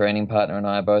my training partner and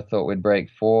I both thought we'd break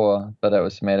 4, but it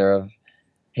was a matter of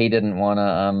he didn't want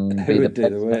to be the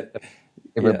pace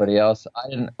everybody else.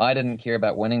 I didn't care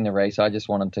about winning the race. I just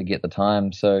wanted to get the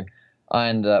time. So I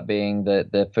ended up being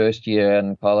the first year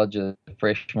in college, a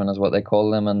freshman is what they call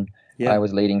them, and I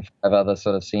was leading 5 other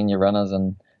sort of senior runners,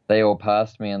 and they all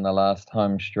passed me in the last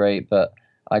home straight, but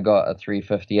I got a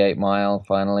 3:58 mile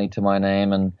finally to my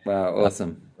name, and wow,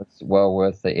 awesome! It's well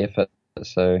worth the effort.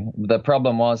 So the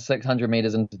problem was 600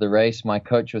 meters into the race, my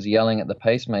coach was yelling at the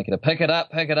pacemaker to pick it up,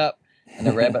 and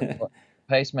the rabbit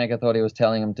pacemaker thought he was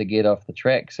telling him to get off the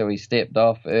track, so he stepped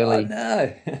off early. Oh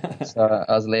no! So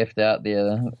I was left out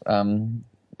there, hung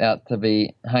out to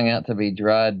be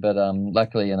dried, but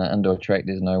luckily in an indoor track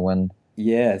there's no wind.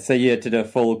 Yeah, so you had to do a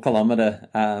full kilometre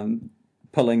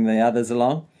pulling the others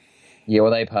along? Yeah,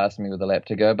 well, they passed me with a lap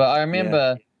to go. But I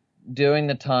remember doing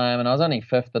the time, and I was only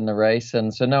fifth in the race,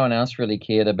 and so no one else really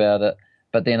cared about it.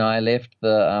 But then I left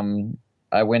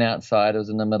I went outside. It was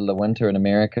in the middle of winter in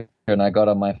America, and I got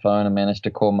on my phone and managed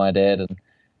to call my dad and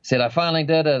said I finally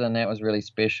did it, and that was really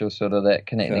special, sort of that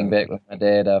connecting back with my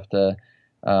dad after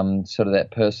sort of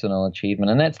that personal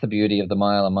achievement. And that's the beauty of the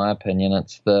mile, in my opinion.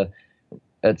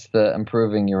 It's the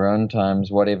improving your own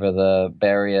times, whatever the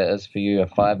barrier is for you, a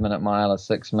 5-minute mile, a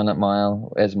 6-minute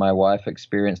mile, as my wife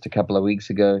experienced a couple of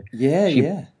weeks ago. She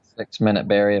 6-minute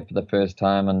barrier for the first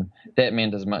time, and that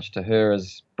meant as much to her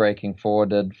as breaking 4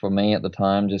 did for me at the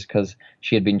time, just because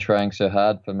she had been trying so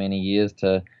hard for many years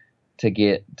to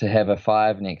have a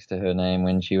 5 next to her name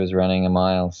when she was running a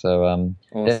mile. So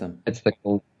awesome. That's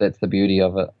the beauty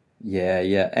of it.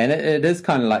 Yeah, and it is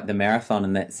kind of like the marathon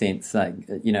in that sense. Like,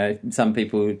 you know, some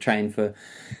people train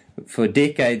for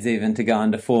decades even to go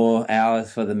under 4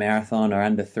 hours for the marathon or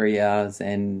under 3 hours,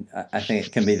 and I think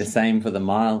it can be the same for the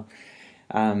mile.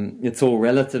 It's all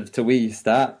relative to where you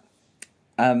start.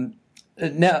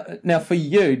 Now for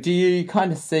you, do you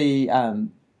kind of see,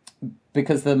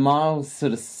 because the mile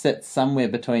sort of sits somewhere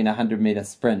between a 100-meter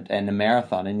sprint and a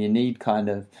marathon, and you need kind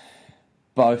of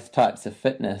both types of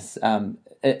fitness.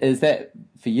 Is that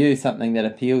for you something that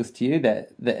appeals to you, that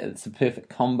it's a perfect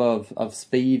combo of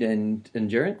speed and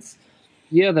endurance?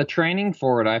 Yeah, the training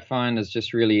for it I find is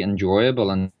just really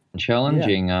enjoyable and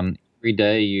challenging. Yeah. Every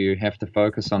day you have to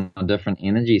focus on a different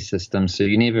energy system, so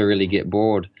you never really get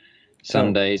bored.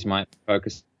 Some days might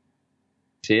focus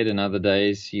set, and other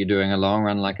days you're doing a long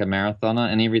run like a marathoner,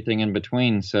 and everything in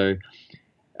between. So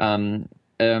it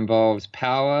involves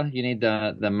power. You need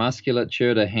the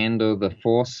musculature to handle the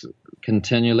force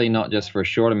continually, not just for a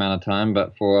short amount of time,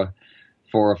 but for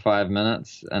 4 or 5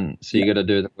 minutes. And so you got to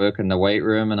do the work in the weight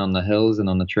room and on the hills and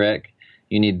on the track.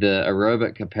 You need the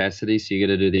aerobic capacity, so you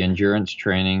got to do the endurance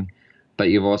training, but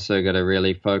you've also got to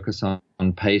really focus on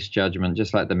pace judgment,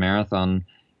 just like the marathon.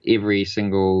 Every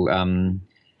single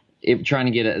trying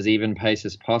to get it as even pace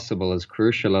as possible is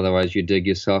crucial. Otherwise, you dig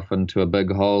yourself into a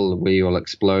big hole where you'll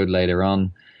explode later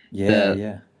on.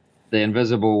 The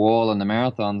invisible wall in the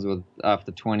marathons with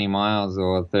after 20 miles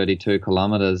or 32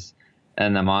 kilometers,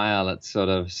 in the mile it's sort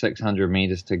of 600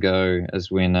 meters to go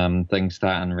is when things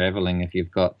start unraveling if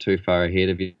you've got too far ahead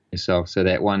of yourself. So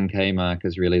that 1K mark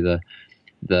is really the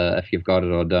if you've got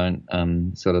it or don't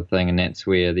sort of thing, and that's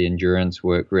where the endurance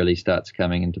work really starts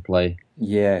coming into play.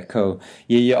 Yeah, cool.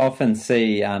 Yeah, you often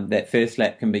see that first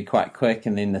lap can be quite quick,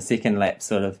 and then the second lap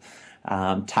sort of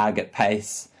target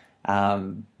pace.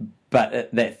 But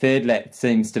that third lap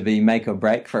seems to be make or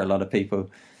break for a lot of people.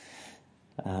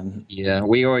 Yeah,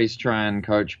 we always try and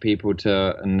coach people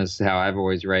to, and this is how I've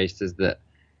always raced, is that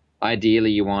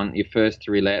ideally you want your first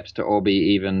 3 laps to all be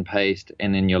even paced,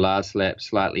 and then your last lap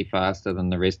slightly faster than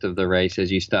the rest of the race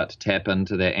as you start to tap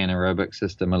into that anaerobic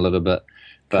system a little bit.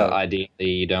 But ideally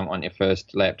you don't want your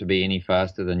first lap to be any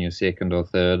faster than your second or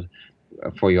third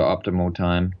for your optimal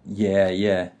time.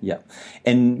 Yeah.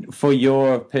 And for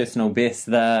your personal best,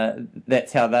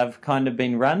 that's how they've kind of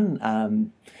been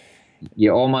run?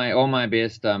 Yeah, all my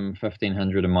best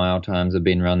 1,500 a mile times have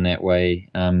been run that way.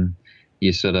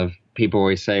 People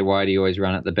always say, why do you always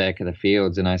run at the back of the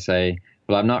fields? And I say,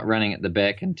 well, I'm not running at the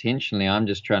back intentionally. I'm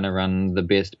just trying to run the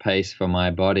best pace for my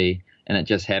body. And it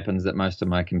just happens that most of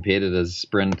my competitors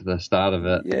sprint to the start of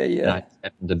it. Yeah. And I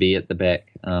happen to be at the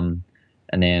back. And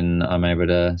then I'm able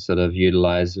to sort of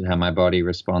utilize how my body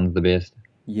responds the best.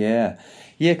 Yeah,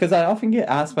 because I often get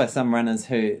asked by some runners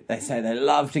who they say they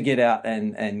love to get out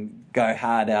and go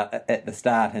hard out at the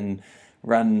start and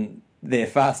run their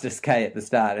fastest K at the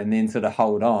start and then sort of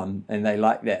hold on, and they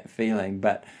like that feeling.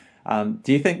 But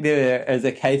do you think there is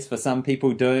a case for some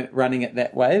people running it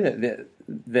that way,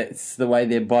 that's the way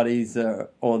their bodies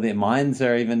or their minds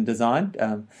are even designed?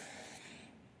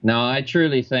 No, I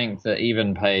truly think that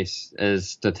even pace is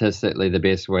statistically the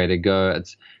best way to go.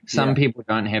 Some people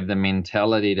don't have the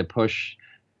mentality to push,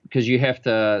 because you have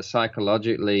to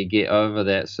psychologically get over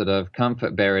that sort of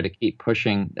comfort barrier to keep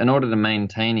pushing. In order to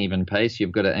maintain even pace,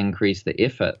 you've got to increase the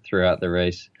effort throughout the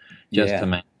race just to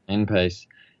maintain pace.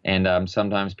 And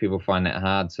sometimes people find that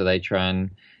hard, so they try and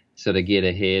sort of get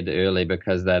ahead early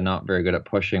because they're not very good at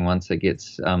pushing once it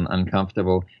gets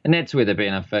uncomfortable. And that's where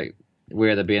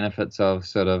the benefits of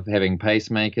sort of having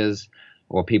pacemakers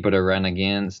or people to run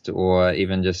against, or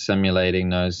even just simulating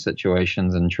those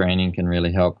situations in training can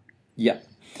really help. Yeah.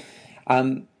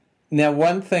 Now,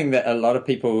 one thing that a lot of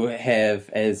people have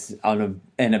as an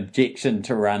objection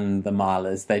to run the mile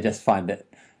is they just find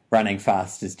it running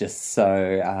fast is just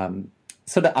so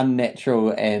sort of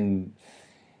unnatural, and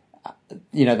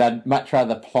they'd much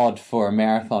rather plod for a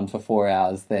marathon for 4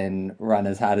 hours than run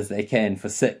as hard as they can for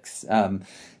 6.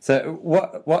 So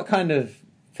what kind of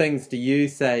things do you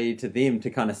say to them to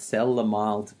kind of sell the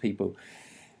mile to people?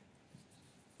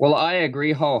 Well, I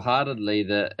agree wholeheartedly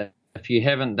that if you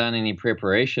haven't done any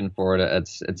preparation for it,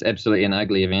 it's absolutely an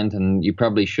ugly event, and you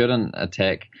probably shouldn't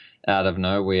attack out of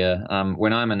nowhere.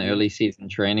 When I'm in early season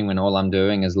training, when all I'm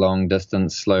doing is long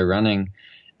distance, slow running,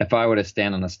 if I were to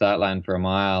stand on the start line for a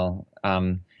mile,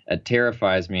 it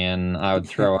terrifies me, and I would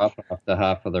throw up after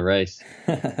half of the race.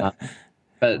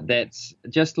 But that's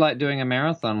just like doing a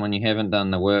marathon. When you haven't done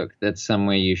the work, that's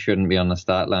somewhere you shouldn't be on the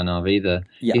start line of either.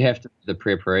 Yeah. You have to do the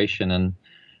preparation, and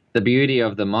the beauty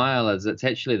of the mile is it's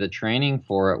actually the training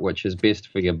for it which is best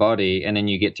for your body, and then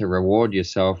you get to reward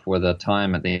yourself with a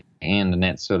time at the end, and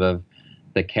that's sort of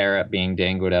the carrot being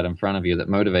dangled out in front of you that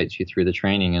motivates you through the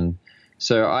training. And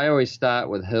so I always start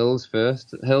with hills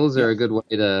first. Hills are a good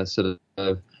way to sort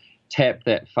of tap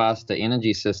that faster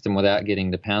energy system without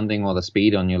getting the pounding or the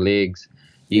speed on your legs.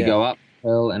 You go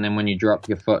uphill, and then when you drop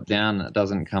your foot down, it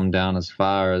doesn't come down as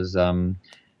far as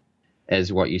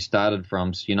what you started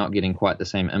from, so you're not getting quite the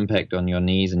same impact on your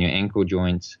knees and your ankle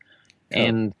joints.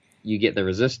 And you get the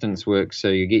resistance work, so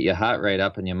you get your heart rate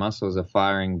up and your muscles are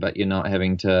firing, but you're not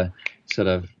having to sort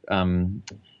of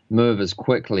move as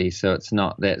quickly, so it's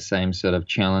not that same sort of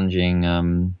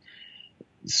challenging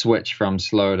switch from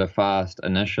slow to fast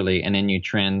initially, and then you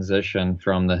transition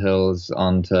from the hills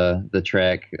onto the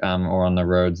track or on the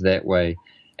roads that way.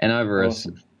 And over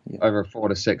over a 4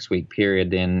 to 6 week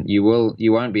period, then you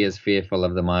won't be as fearful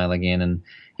of the mile again, and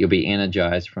you'll be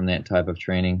energized from that type of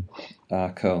training.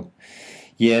 Cool.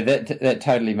 Yeah, that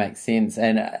totally makes sense,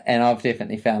 and I've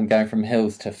definitely found going from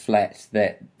hills to flat,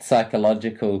 that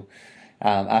psychological,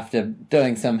 after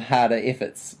doing some harder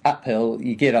efforts uphill,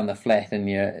 you get on the flat and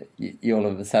you all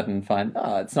of a sudden find,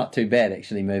 it's not too bad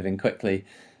actually moving quickly,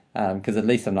 because at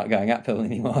least I'm not going uphill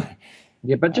anymore.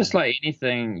 Yeah, but just like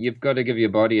anything, you've got to give your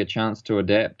body a chance to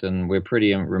adapt, and we're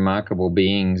pretty remarkable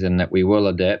beings in that we will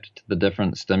adapt to the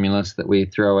different stimulus that we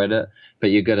throw at it,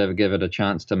 but you've got to give it a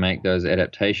chance to make those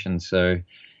adaptations. So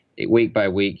week by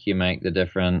week, you make the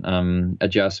different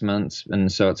adjustments,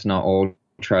 and so it's not all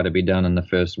try to be done in the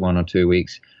first 1 or 2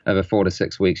 weeks. Over 4 to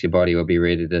 6 weeks, your body will be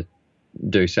ready to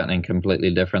do something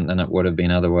completely different than it would have been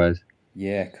otherwise.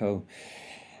 Yeah, cool.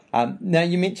 Now,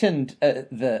 you mentioned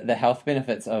the health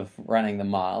benefits of running the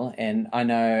mile, and I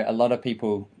know a lot of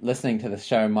people listening to the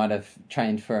show might have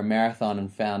trained for a marathon and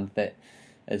found that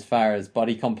as far as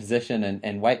body composition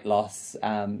and weight loss,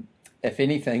 if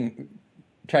anything,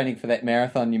 training for that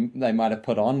marathon, they might have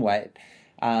put on weight.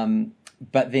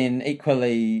 But then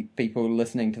equally, people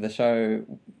listening to the show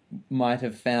might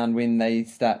have found when they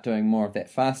start doing more of that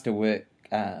faster work,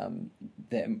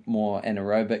 that more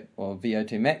anaerobic or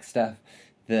VO2 max stuff,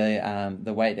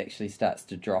 the weight actually starts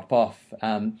to drop off.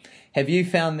 Have you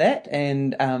found that?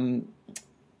 And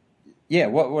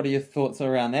what are your thoughts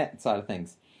around that side of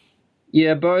things?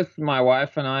 Yeah, both my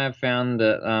wife and I have found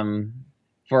that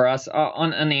for us,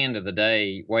 in the end of the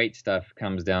day, weight stuff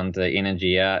comes down to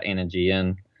energy out, energy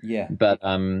in. Yeah. But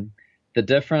the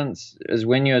difference is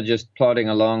when you're just plodding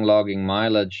along, logging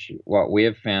mileage, what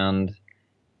we've found,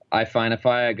 I find if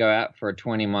I go out for a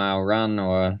 20-mile run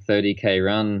or a 30K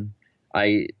run,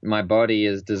 my body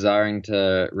is desiring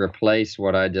to replace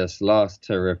what I just lost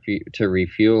to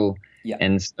refuel. Yeah.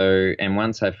 And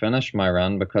once I finish my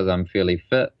run, because I'm fairly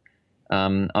fit,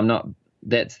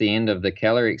 that's the end of the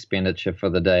calorie expenditure for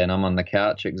the day, and I'm on the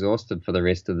couch exhausted for the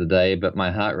rest of the day, but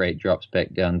my heart rate drops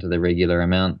back down to the regular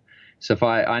amount. So if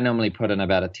I normally put in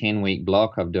about a 10-week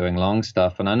block of doing long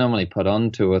stuff, and I normally put on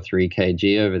 2 or 3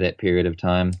 kg over that period of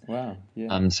time. Wow.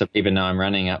 Yeah. So even though I'm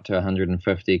running up to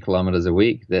 150 kilometers a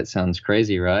week, that sounds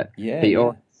crazy, right? Yeah. But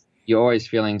you're always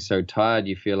feeling so tired,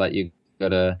 you feel like you've got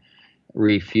to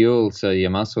refuel so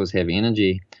your muscles have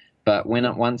energy. But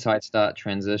once I start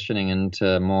transitioning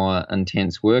into more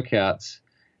intense workouts,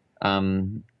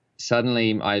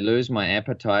 suddenly I lose my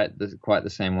appetite quite the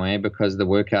same way, because the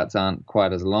workouts aren't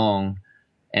quite as long,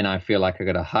 and I feel like I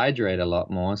got to hydrate a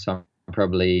lot more. So I'm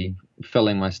probably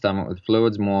filling my stomach with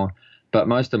fluids more. But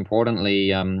most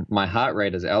importantly, my heart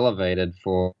rate is elevated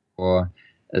for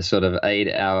a sort of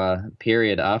 8-hour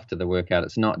period after the workout.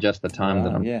 It's not just the time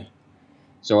that I'm. Yeah.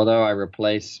 So although I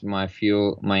replace my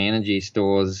energy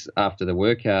stores after the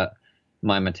workout,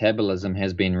 my metabolism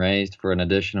has been raised for an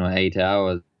additional 8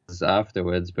 hours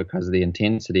afterwards because of the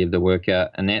intensity of the workout,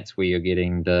 and that's where you're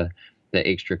getting the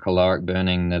extra caloric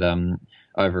burning that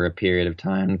over a period of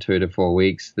time, 2 to 4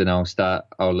 weeks, then I'll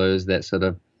lose that sort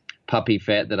of puppy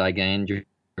fat that I gained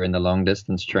during the long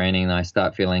distance training, and I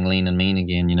start feeling lean and mean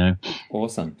again, you know.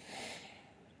 Awesome.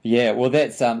 Yeah, well,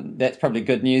 that's probably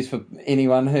good news for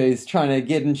anyone who's trying to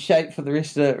get in shape for the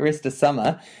rest of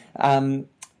summer.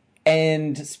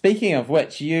 And speaking of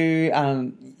which,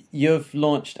 you've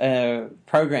launched a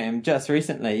program just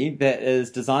recently that is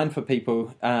designed for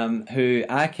people who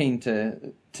are keen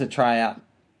to try out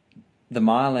the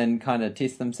mile and kind of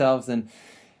test themselves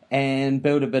and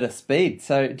build a bit of speed.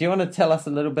 So do you want to tell us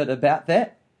a little bit about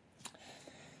that?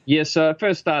 Yeah, so I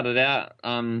first started out,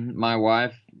 my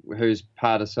wife, who's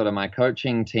part of sort of my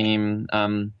coaching team,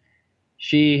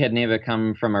 she had never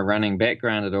come from a running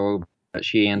background at all, but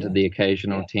she entered the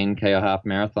occasional 10K or half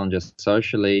marathon just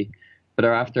socially. But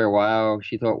after a while,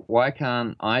 she thought, why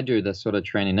can't I do this sort of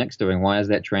training Nick's doing? Why is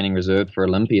that training reserved for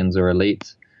Olympians or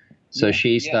elites? So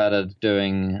she started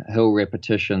doing hill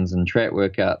repetitions and track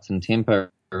workouts and tempo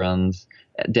runs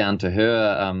down to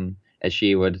her, as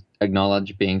she would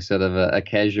acknowledge, being sort of a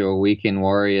casual weekend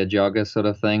warrior jogger sort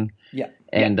of thing. Yeah.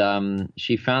 And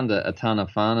she found it a ton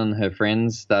of fun, and her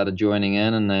friends started joining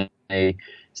in, and they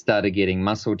started getting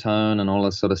muscle tone and all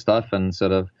this sort of stuff, and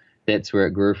sort of that's where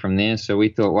it grew from there. So we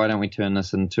thought, why don't we turn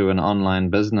this into an online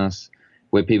business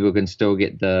where people can still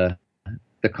get the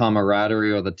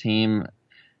camaraderie or the team,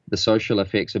 the social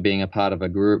effects of being a part of a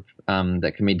group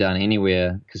that can be done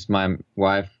anywhere, because my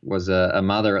wife was a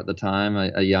mother at the time,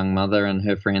 a young mother, and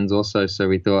her friends also. So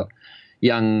we thought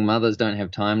young mothers don't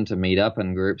have time to meet up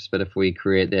in groups, but if we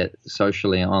create that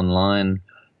socially online,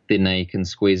 then they can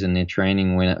squeeze in their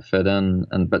training when it fit in,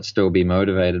 but still be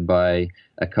motivated by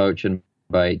a coach and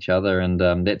by each other. And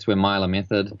that's where Miler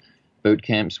Method boot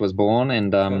camps was born.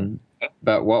 And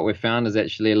but what we found is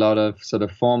actually a lot of sort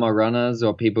of former runners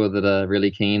or people that are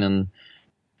really keen in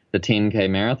the 10K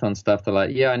marathon stuff. They're like,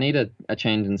 yeah, I need a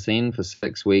change in scene for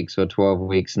 6 weeks or 12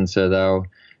 weeks. And so they'll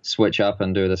switch up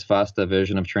and do this faster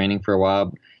version of training for a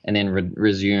while and then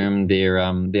resume their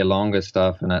longer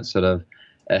stuff. And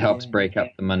it helps break up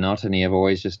the monotony of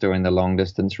always just doing the long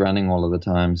distance running all of the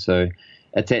time. So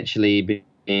it's actually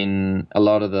been a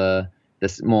lot of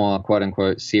this more quote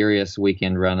unquote serious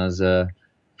weekend runners are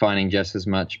finding just as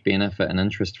much benefit and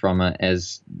interest from it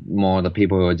as more the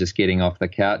people who are just getting off the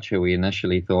couch, who we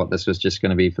initially thought this was just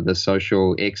going to be for the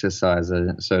social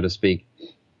exerciser, so to speak.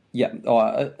 Yeah,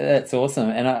 that's awesome.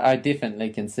 And I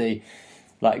definitely can see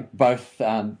like both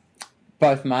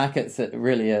markets that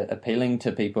really are appealing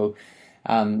to people.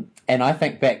 And I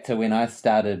think back to when I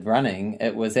started running,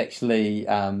 it was actually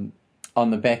on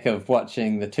the back of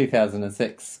watching the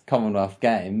 2006 Commonwealth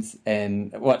Games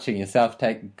and watching yourself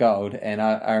take gold. And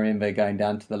I remember going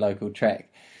down to the local track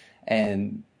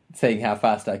and seeing how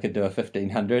fast I could do a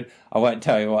 1500. I won't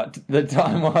tell you what the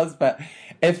time was, but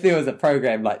if there was a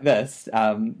program like this,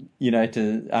 at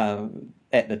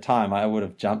the time I would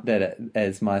have jumped at it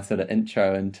as my sort of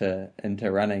intro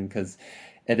into running, because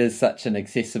it is such an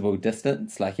accessible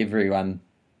distance. Like everyone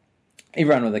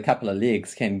with a couple of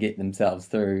legs can get themselves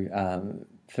through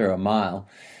a mile,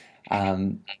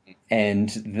 and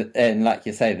like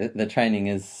you say, the training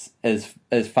is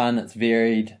fun. It's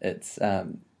varied. It's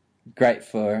great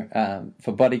for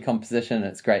body composition.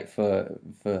 It's great for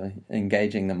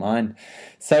engaging the mind.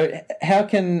 So how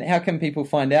can people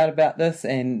find out about this,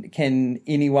 and can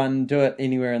anyone do it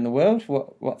anywhere in the world?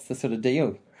 What's the sort of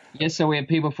deal? Yes, so we have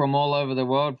people from all over the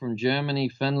world, from Germany,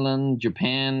 Finland,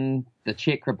 Japan, the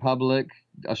Czech Republic,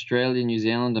 Australia, New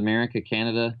Zealand, America,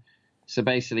 Canada. So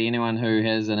basically anyone who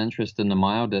has an interest in the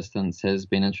mile distance has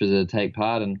been interested to take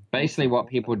part. And basically what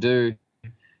people do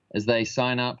is they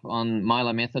sign up on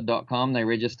milermethod.com. They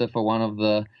register for one of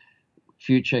the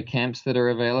future camps that are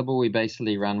available. We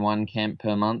basically run one camp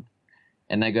per month,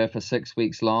 and they go for 6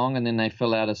 weeks long, and then they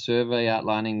fill out a survey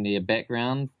outlining their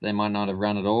background. They might not have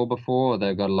run at all before, or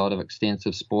they've got a lot of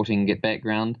extensive sporting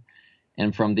background.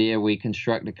 And from there, we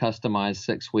construct a customized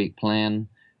 6-week plan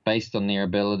based on their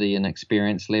ability and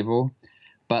experience level.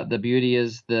 But the beauty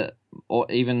is that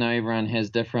even though everyone has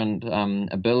different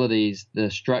abilities,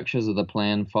 the structures of the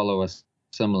plan follow a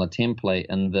similar template,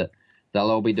 and that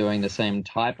they'll all be doing the same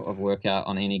type of workout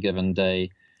on any given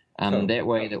day. That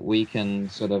way that we can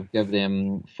sort of give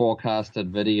them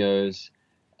forecasted videos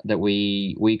that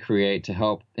we create to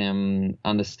help them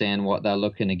understand what they're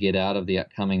looking to get out of the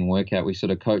upcoming workout. We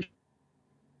sort of coach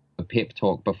pep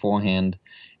talk beforehand,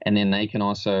 and then they can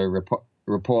also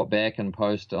report back and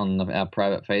post on our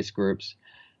private face groups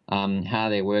how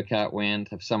their workout went.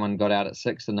 If someone got out at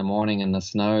 6 a.m. in the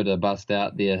snow to bust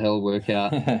out their hill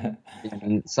workout,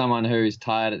 and someone who's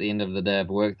tired at the end of the day of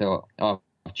work, they'll, oh,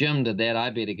 if Jim did that, I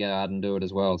better go out and do it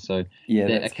as well. So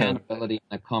that accountability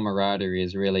and the camaraderie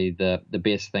is really the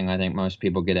best thing I think most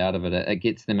people get out of it. It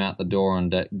gets them out the door on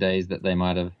days that they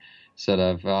might have sort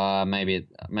of, maybe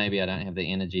I don't have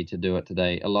the energy to do it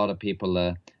today. A lot of people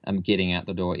are getting out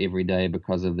the door every day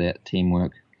because of that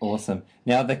teamwork. Awesome.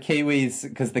 Now the Kiwis,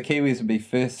 because the Kiwis would be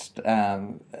first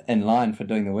in line for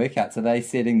doing the workouts, are they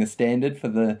setting the standard for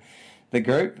the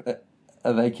group?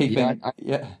 Are they keeping...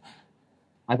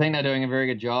 I think they're doing a very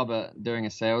good job at doing a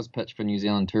sales pitch for New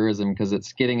Zealand tourism, because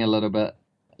it's getting a little bit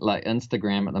like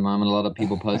Instagram at the moment. A lot of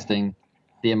people posting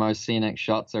their most scenic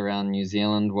shots around New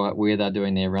Zealand, where they're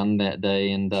doing their run that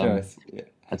day, and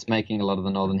it's making a lot of the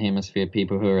Northern Hemisphere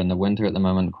people who are in the winter at the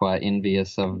moment quite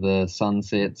envious of the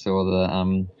sunsets or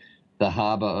the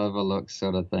harbour overlooks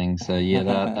sort of thing. So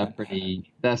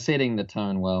they're setting the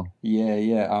tone well.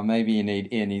 Yeah. Oh, maybe you need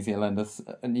Air New Zealand,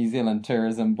 a New Zealand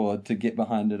Tourism Board to get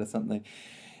behind it or something.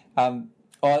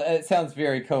 It sounds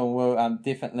very cool. We'll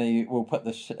we'll put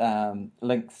the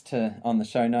links on the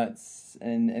show notes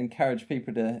and encourage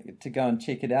people to go and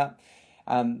check it out.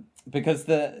 Because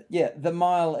the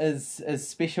mile is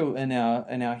special in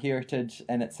our heritage,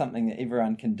 and it's something that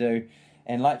everyone can do.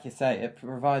 And like you say, it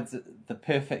provides the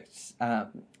perfect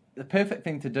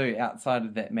thing to do outside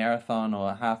of that marathon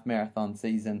or half marathon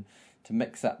season, to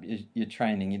mix up your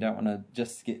training. You don't want to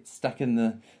just get stuck in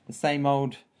the same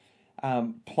old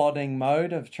plodding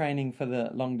mode of training for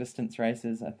the long distance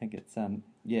races. I think it's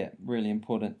really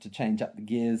important to change up the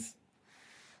gears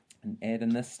and add in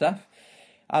this stuff.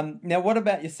 Now, what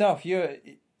about yourself?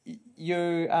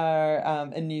 You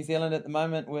are in New Zealand at the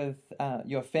moment with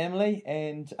your family,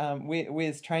 and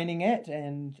where's training at,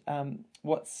 and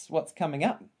what's coming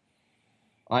up?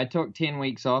 I took 10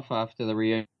 weeks off after the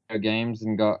Rio Games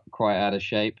and got quite out of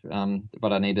shape,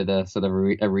 but I needed a sort of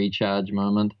a recharge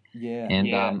moment.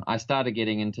 I started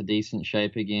getting into decent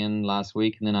shape again last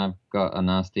week, and then I've got a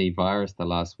nasty virus the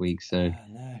last week, so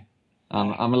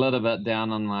I'm a little bit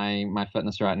down on my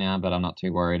fitness right now, but I'm not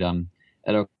too worried.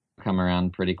 It'll come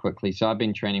around pretty quickly. So I've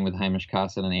been training with Hamish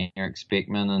Carson and Eric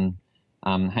Speckman,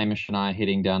 and Hamish and I are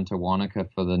heading down to Wanaka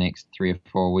for the next 3 or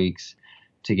 4 weeks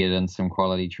to get in some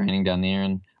quality training down there.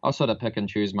 And I'll sort of pick and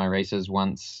choose my races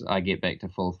once I get back to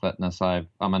full fitness. I'm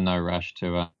in no rush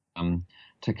to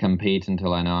compete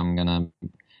until I know I'm going to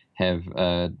have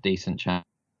a decent chance.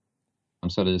 I'm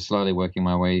sort of just slowly working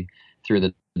my way through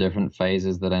the different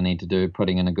phases that I need to do,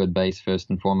 putting in a good base first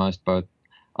and foremost, both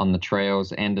on the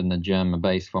trails and in the gym, a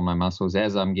base for my muscles.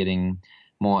 As I'm getting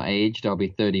more aged, I'll be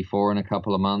 34 in a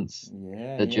couple of months.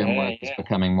 The gym work is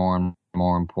becoming more and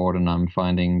more important. I'm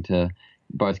finding to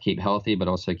both keep healthy, but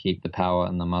also keep the power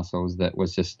and the muscles that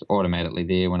was just automatically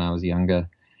there when I was younger.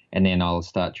 And then I'll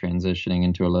start transitioning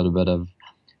into a little bit of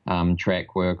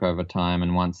track work over time.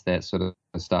 And once that sort of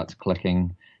starts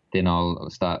clicking, then I'll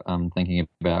start thinking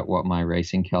about what my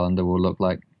racing calendar will look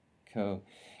like. Cool.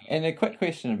 And a quick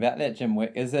question about that gym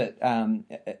work: is it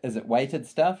weighted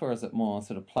stuff, or is it more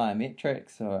sort of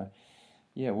plyometrics, or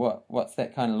what's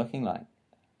that kind of looking like?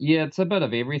 Yeah, it's a bit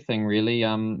of everything really.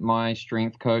 My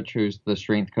strength coach, who's the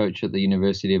strength coach at the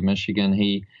University of Michigan,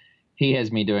 he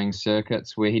has me doing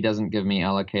circuits where he doesn't give me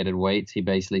allocated weights. He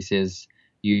basically says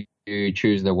you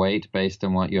choose the weight based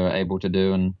on what you're able to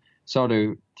do, and so I'll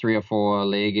do 3 or 4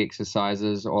 leg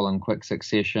exercises all in quick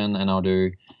succession, and I'll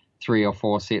do 3 or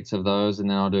 4 sets of those, and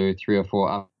then I'll do 3 or 4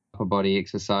 upper body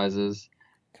exercises.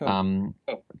 Cool.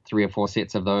 3 or 4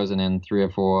 sets of those, and then 3 or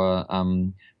 4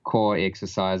 core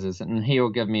exercises. And he'll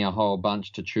give me a whole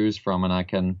bunch to choose from, and I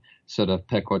can sort of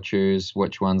pick or choose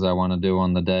which ones I want to do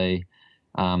on the day.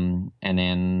 And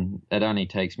then it only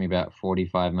takes me about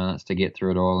 45 minutes to get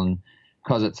through it all. And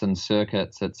because it's in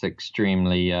circuits, it's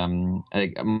extremely,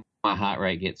 my heart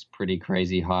rate gets pretty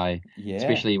crazy high,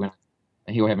 especially when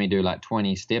he'll have me do like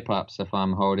 20 step-ups if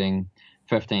I'm holding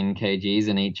 15 kgs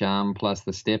in each arm plus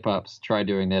the step-ups. Try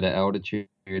doing that at altitude.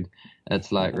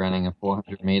 It's like running a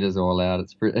 400 meters all out.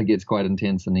 It gets quite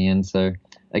intense in the end. So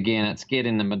again, it's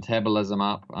getting the metabolism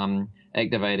up,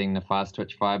 activating the fast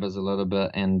twitch fibers a little bit,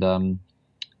 and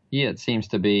it seems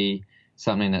to be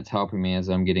something that's helping me as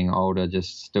I'm getting older,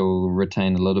 just still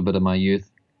retain a little bit of my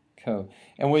youth. Cool.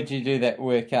 And would you do that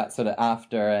workout sort of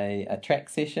after a track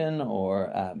session,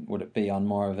 or would it be on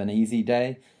more of an easy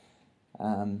day?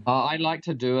 I like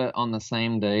to do it on the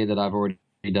same day that I've already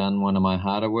done one of my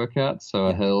harder workouts, so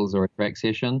a hills or a track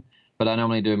session. but I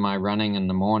normally do my running in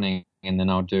the morning, and then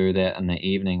I'll do that in the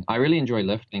evening. I really enjoy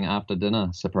lifting after dinner,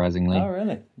 surprisingly. Oh,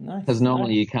 really? Nice. Because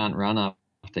normally you can't run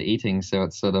after eating, so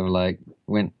it's sort of like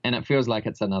and it feels like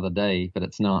it's another day, but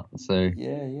it's not. So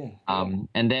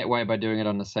and that way, by doing it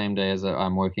on the same day as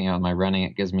I'm working out my running,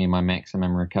 it gives me my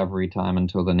maximum recovery time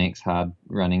until the next hard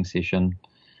running session.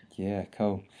 Yeah,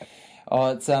 cool.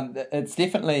 Oh, it's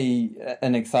definitely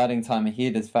an exciting time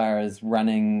ahead as far as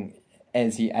running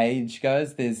as your age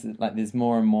goes. There's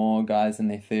more and more guys in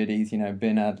their 30s,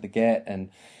 Bernard Lagat and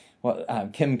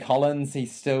Kim Collins,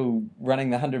 he's still running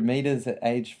the 100 meters at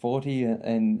age 40,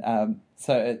 and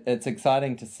so it's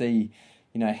exciting to see,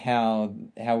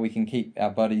 how we can keep our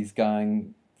bodies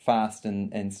going fast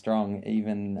and strong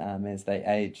even as they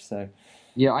age. So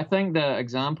yeah, I think the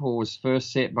example was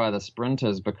first set by the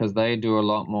sprinters because they do a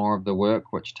lot more of the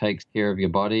work which takes care of your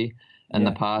body. In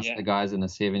the past, the guys in the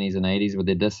 70s and 80s with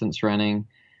their distance running,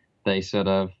 they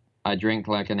I drink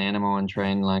like an animal and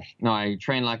I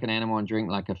train like an animal and drink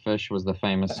like a fish was the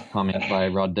famous comment by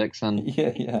Rod Dixon.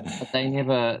 But they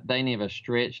never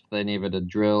stretched, they never did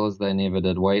drills, they never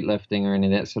did weightlifting or any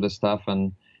of that sort of stuff.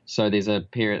 And so there's a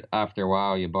period after a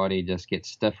while your body just gets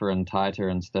stiffer and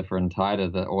tighter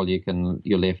that all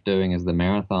you're left doing is the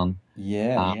marathon.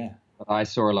 I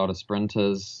saw a lot of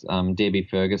sprinters. Debbie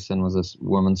Ferguson was this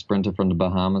woman sprinter from the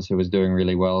Bahamas who was doing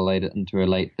really well into her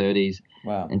late 30s.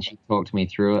 Wow. And she talked me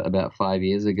through it about 5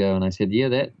 years ago. And I said,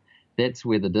 that's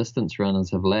where the distance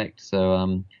runners have lacked. So,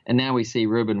 and now we see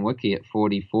Ruben Wicke at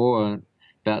 44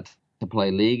 about to play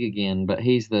league again, but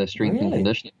he's the strength and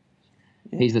conditioning.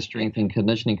 He's the strength and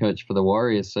conditioning coach for the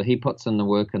Warriors. So he puts in the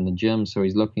work in the gym. So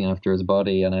he's looking after his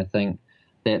body. And I think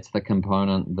that's the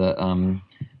component that,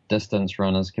 distance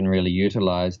runners can really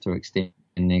utilize to extend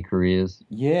their careers.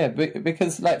 Yeah,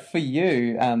 because for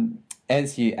you,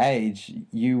 as you age,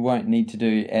 you won't need to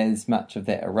do as much of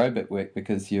that aerobic work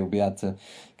because you'll be able to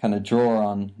kind of draw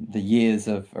on the years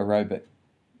of aerobic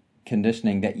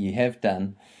conditioning that you have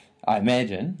done, I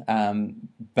imagine.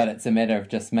 But it's a matter of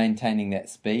just maintaining that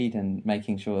speed and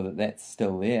making sure that that's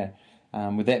still there.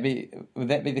 Would that be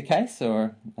the case,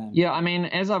 or? Yeah, I mean,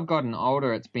 as I've gotten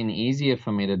older, it's been easier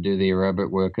for me to do the aerobic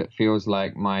work. It feels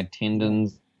like my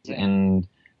tendons and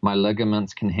my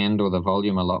ligaments can handle the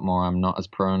volume a lot more. I'm not as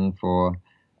prone for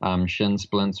shin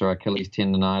splints or Achilles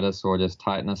tendonitis or just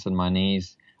tightness in my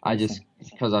knees.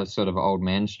 Because I've sort of old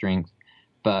man strength.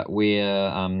 But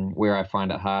where I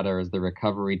find it harder is the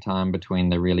recovery time between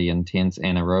the really intense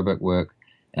anaerobic work,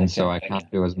 and so I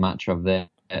can't do as much of that,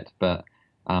 but.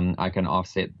 I can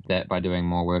offset that by doing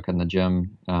more work in the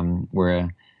gym, where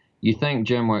you think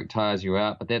gym work tires you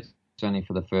out, but that's only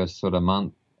for the first sort of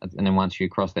month. And then once you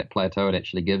cross that plateau, it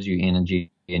actually gives you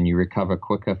energy and you recover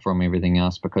quicker from everything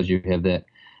else because you have that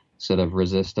sort of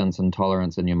resistance and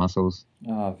tolerance in your muscles.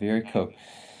 Oh, very cool.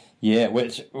 Yeah,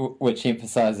 which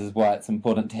emphasizes why it's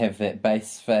important to have that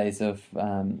base phase of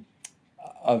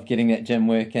getting that gym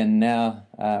work in now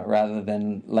rather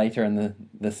than later in the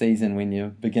season when you're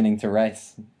beginning to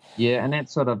race. Yeah, and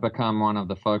that's sort of become one of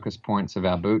the focus points of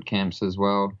our boot camps as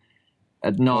well.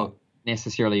 Not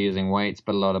necessarily using weights,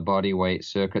 but a lot of body weight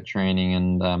circuit training,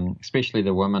 and especially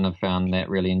the women have found that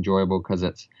really enjoyable because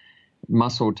it's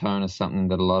muscle tone is something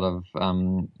that a lot of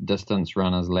distance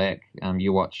runners lack.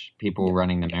 You watch people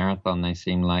running the marathon, they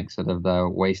seem like sort of they're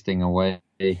wasting away.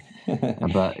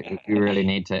 But you really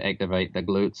need to activate the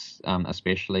glutes,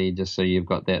 especially just so you've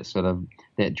got that sort of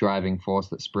that driving force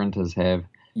that sprinters have.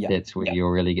 That's where you'll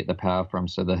really get the power from.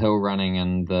 So the hill running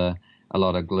and a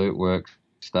lot of glute work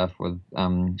stuff with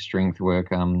strength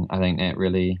work, I think that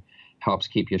really helps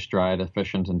keep your stride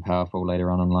efficient and powerful later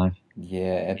on in life.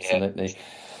 Yeah, absolutely.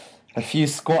 A few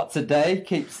squats a day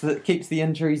keeps the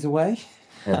injuries away.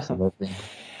 Absolutely.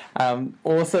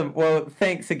 Awesome. Well,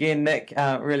 thanks again, Nick.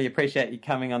 Really appreciate you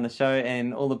coming on the show,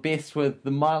 and all the best with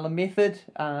the Myler Method,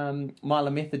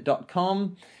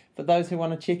 mylermethod.com for those who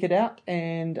want to check it out.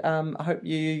 And I hope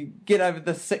you get over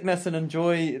the sickness and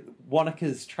enjoy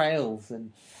Wanaka's trails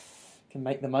and can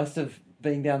make the most of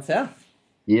being down south.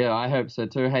 Yeah, I hope so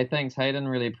too. Hey, thanks, Hayden.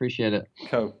 Really appreciate it.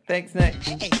 Cool. Thanks, Nick.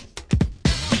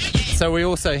 So we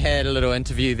also had a little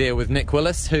interview there with Nick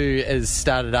Willis, who has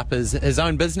started up his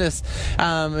own business,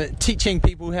 teaching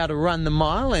people how to run the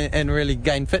mile and really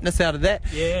gain fitness out of that.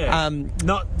 Yeah,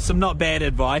 not bad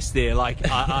advice there. Like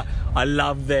I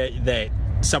love that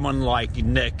someone like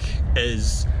Nick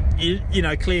is,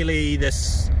 clearly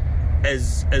this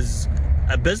is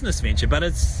a business venture, but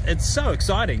it's so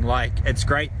exciting. Like, it's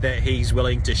great that he's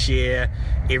willing to share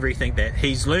everything that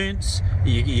he's learnt.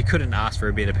 You couldn't ask for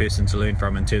a better person to learn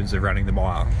from in terms of running the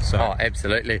mile. So, oh,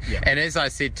 absolutely. Yeah. And as I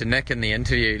said to Nick in the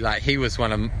interview, like, he was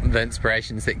one of the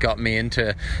inspirations that got me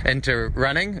into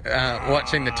running,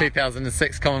 watching the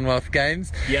 2006 Commonwealth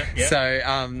Games. Yeah.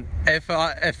 So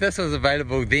if this was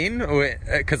available then,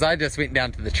 because I just went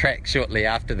down to the track shortly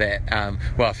after that,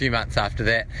 a few months after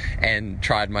that, and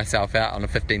tried myself out on a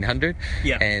 1500.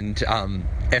 Yeah. And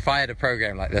if I had a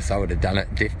program like this, I would have done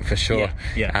it for sure.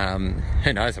 Yeah.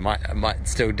 Who knows? I might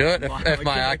still do it if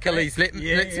my Achilles lets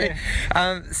me.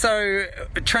 So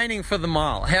training for the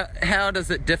mile, how does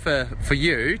it differ for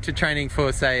you to training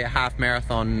for, say, a half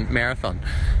marathon?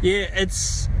 Yeah,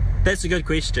 that's a good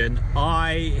question.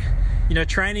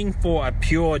 Training for a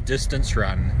pure distance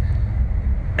run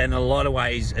in a lot of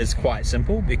ways is quite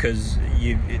simple, because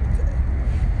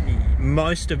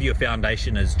most of your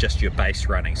foundation is just your base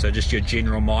running, so just your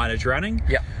general mileage running.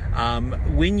 Yeah.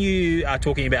 When you are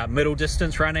talking about middle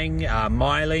distance running,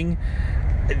 miling,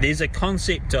 there's a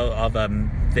concept of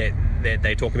that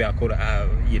they talk about called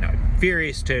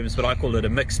various terms, but I call it a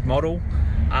mixed model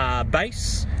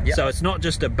base. Yep. So it's not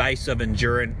just a base of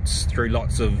endurance through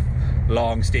lots of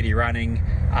long steady running.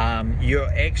 You're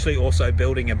actually also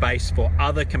building a base for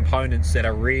other components that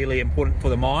are really important for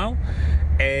the mile.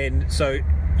 And so,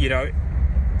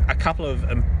 a couple of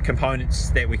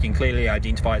components that we can clearly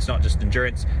identify. It's not just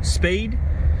endurance. Speed.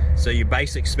 So your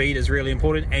basic speed is really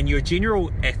important, and your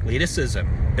general athleticism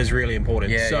is really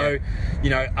important.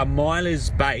 A miler's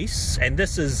base, and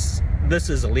this is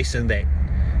a lesson that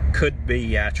could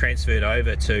be transferred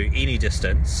over to any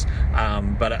distance,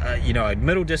 but a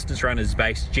middle distance runner's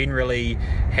base generally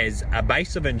has a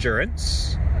base of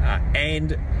endurance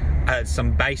and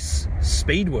some base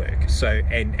speed work. So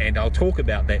and I'll talk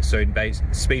about that soon, base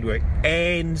speed work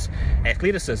and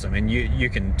athleticism, and you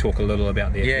can talk a little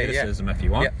about the athleticism if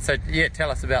you want. So tell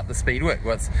us about the speed work.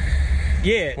 What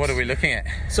are we looking at?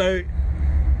 So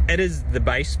it is the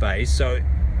base phase. So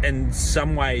in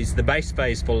some ways, the base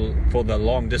phase for the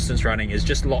long distance running is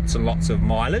just lots and lots of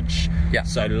mileage. Yeah.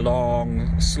 So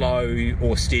long, slow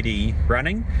or steady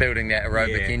running. Building that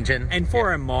aerobic engine. And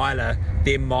for a miler,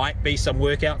 there might be some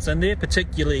workouts in there,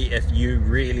 particularly if you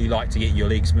really like to get your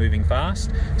legs moving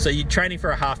fast. So you're training for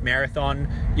a half marathon,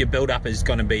 your build up is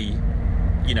going to be,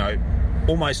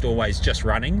 almost always just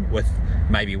running with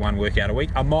maybe one workout a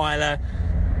week. A miler,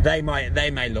 they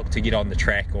may look to get on the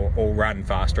track or run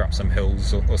faster up some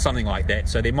hills or something like that.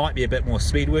 So there might be a bit more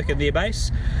speed work in their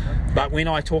base. But when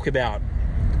I talk about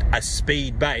a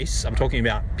speed base, I'm talking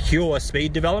about pure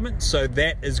speed development. So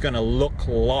that is going to look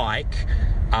like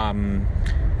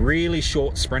really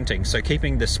short sprinting. So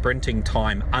keeping the sprinting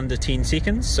time under 10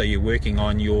 seconds. So you're working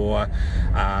on your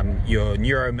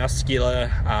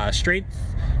neuromuscular strength,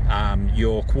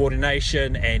 your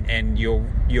coordination, and your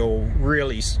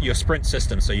sprint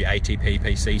system, so your ATP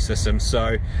PC system.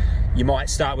 So you might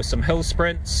start with some hill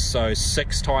sprints, so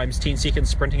 6 times 10 seconds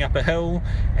sprinting up a hill,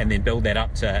 and then build that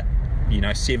up to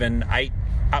 7-8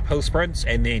 uphill sprints,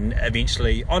 and then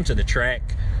eventually onto the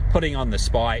track, putting on the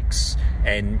spikes,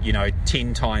 and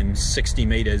 10 times 60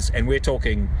 meters, and we're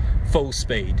talking full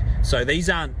speed. So these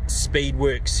aren't speed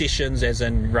work sessions as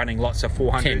in running lots of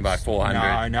 400s. 10 by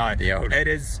 400. No. It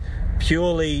is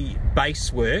purely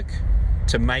base work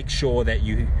to make sure that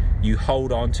you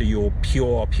hold on to your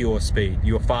pure speed,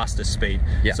 your fastest speed.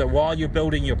 Yeah. So while you're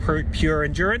building your pure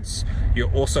endurance,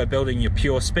 you're also building your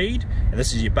pure speed, and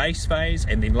this is your base phase,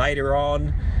 and then later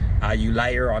on you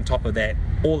layer on top of that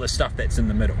all the stuff that's in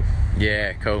the middle.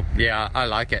 Yeah, cool. Yeah, I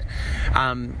like it.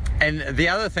 And the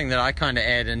other thing that I kind of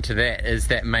add into that is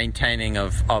that maintaining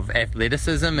of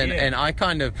athleticism, and I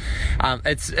kind of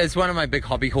it's one of my big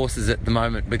hobby horses at the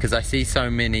moment, because I see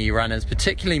so many runners,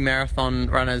 particularly marathon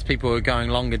runners, people who are going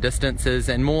longer distances,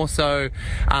 and more so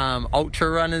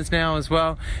ultra runners now as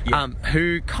well,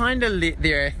 who kind of let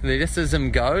their athleticism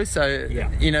go. So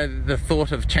the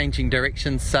thought of changing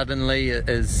directions suddenly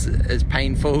is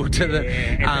painful to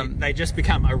them. And they just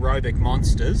become aerobic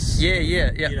monsters. The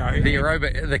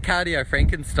aerobic, the cardio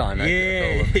Frankenstein.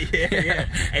 Yeah.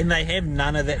 And they have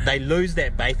none of that. They lose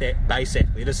that base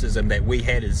athleticism that we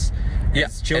had as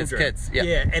children, as kids.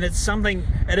 And it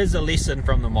is a lesson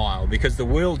from the mile, because the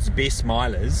world's best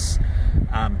milers,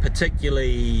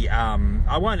 particularly,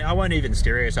 I won't even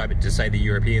stereotype it to say the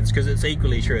Europeans, because it's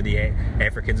equally true of the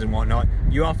Africans and whatnot.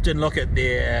 You often look at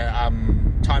their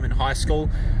time in high school,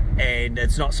 and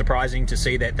it's not surprising to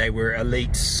see that they were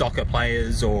elite soccer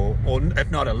players, or if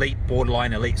not elite,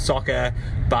 borderline elite soccer,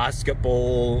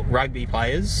 basketball, rugby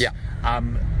players,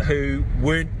 who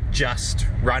weren't just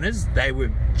runners. They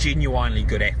were genuinely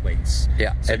good athletes.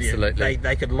 Yeah, so absolutely.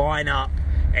 They could line up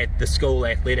at the school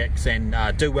athletics and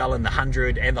do well in the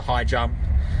 100 and the high jump.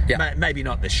 Yeah. Maybe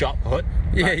not the shot put,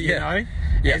 but, you know,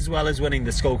 as well as winning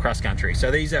the school cross country.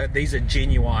 So these are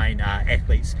genuine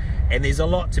athletes, and there's a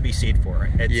lot to be said for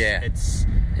it. It's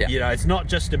you know, it's not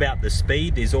just about the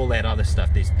speed. There's all that other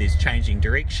stuff. There's changing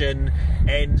direction,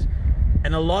 and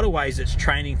in a lot of ways, it's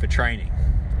training for training.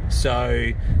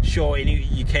 So sure,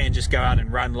 you can just go out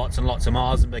and run lots and lots of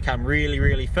miles and become really,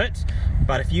 really fit.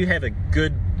 But if you have a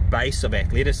good base of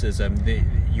athleticism,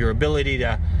 your ability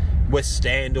to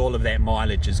withstand all of that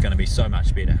mileage is going to be so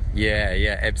much better.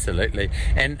 Yeah, absolutely.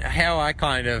 And how I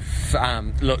kind of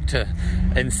look to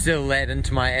instill that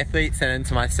into my athletes and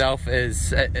into myself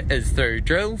is through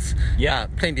drills.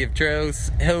 Plenty of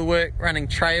drills, hill work, running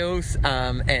trails,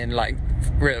 and like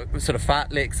real sort of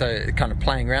fartlek, so kind of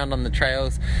playing around on the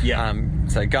trails.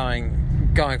 So going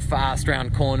fast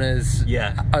round corners,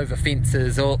 over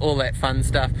fences, all that fun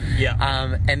stuff.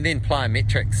 And then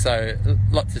plyometrics, so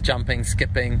lots of jumping,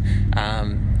 skipping,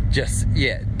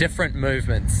 different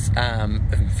movements,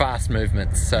 fast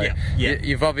movements. So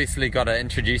you've obviously got to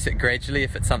introduce it gradually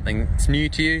if it's something that's new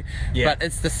to you. But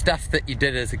it's the stuff that you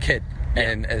did as a kid.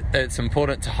 And it's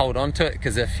important to hold on to it,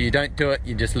 because if you don't do it,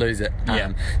 you just lose it.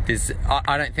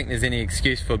 I don't think there's any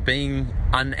excuse for being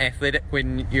unathletic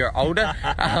when you're older,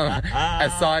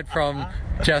 aside from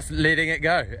just letting it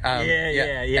go.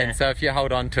 And so if you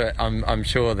hold on to it, I'm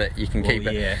sure that you can keep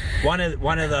it. One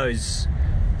of those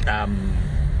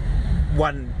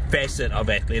one facet of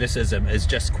athleticism is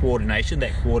just coordination.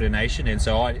 And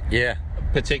so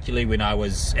particularly when I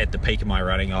was at the peak of my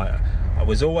running, I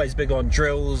was always big on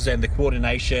drills and the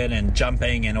coordination and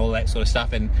jumping and all that sort of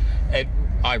stuff, and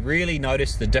I really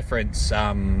noticed the difference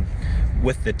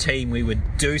with the team. We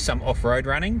would do some off-road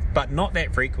running, but not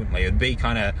that frequently. It would be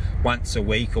kind of once a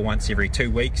week or once every 2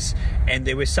 weeks, and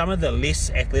there were some of the less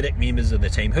athletic members of the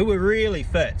team who were really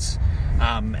fit,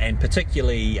 and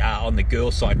particularly on the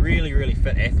girls' side, really, really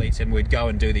fit athletes, and we'd go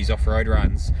and do these off-road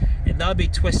runs, and they'd be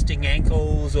twisting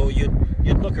ankles, or you'd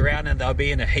look around and they'll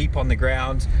be in a heap on the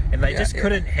ground, and they just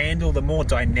couldn't handle the more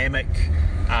dynamic,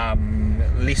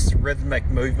 less rhythmic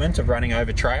movement of running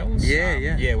over trails.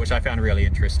 Which I found really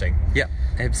interesting.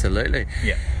 Absolutely.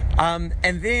 And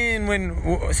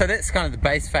then so that's kind of the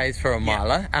base phase for a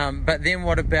miler. But then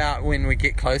what about when we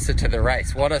get closer to the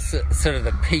race? What are sort of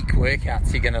the peak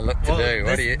workouts you're going to look to do?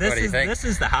 What do you think? This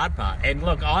is the hard part. And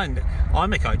look, I'm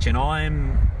a coach, and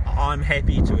I'm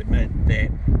happy to admit that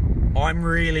I'm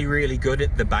really, really good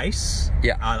at the base.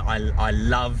 I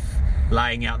love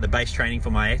laying out the base training for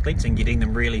my athletes and getting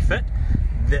them really fit.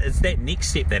 It's that next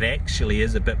step that actually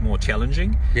is a bit more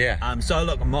challenging. So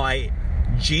look, my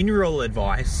general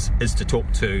advice is to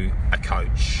talk to a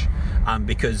coach,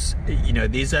 because you know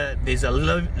there's a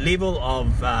level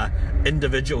of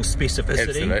individual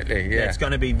specificity that's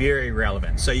going to be very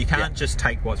relevant. So you can't just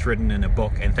take what's written in a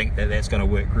book and think that that's going to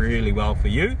work really well for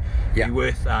you. You're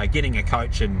worth getting a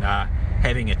coach and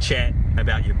having a chat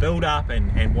about your build up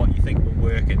and what you think will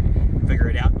work and figure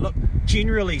it out. Look,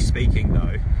 generally speaking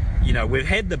though, you know, we've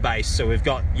had the base, so we've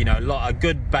got, you know, a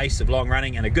good base of long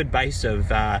running and a good base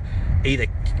of either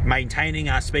maintaining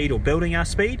our speed or building our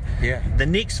speed. The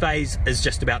next phase is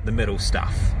just about the middle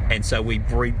stuff, and so we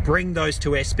bring those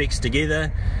two aspects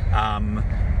together,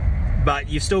 but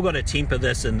you've still got to temper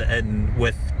this and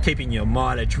with keeping your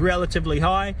mileage relatively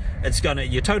high.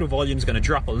 Your total volume is going to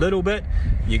drop a little bit.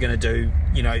 You're going to do,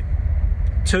 you know,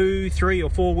 2, 3 or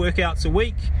 4 workouts a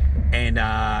week, and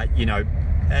you know,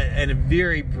 in a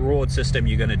very broad system,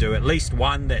 you're going to do at least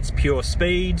one that's pure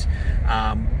speed,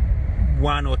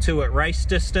 1 or 2 at race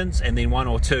distance, and then 1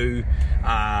 or 2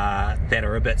 that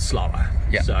are a bit slower.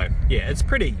 So it's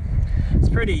pretty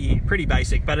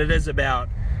basic, but it is about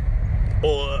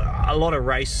a lot of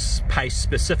race pace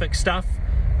specific stuff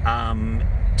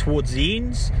towards the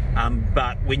ends,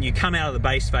 but when you come out of the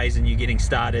base phase and you're getting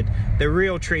started, the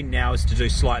real trend now is to do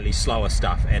slightly slower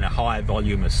stuff and a higher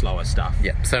volume of slower stuff.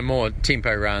 So more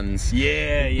tempo runs,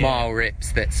 mile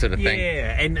reps, that sort of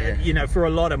thing. You know, for a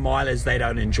lot of milers, they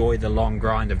don't enjoy the long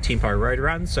grind of tempo road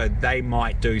runs, so they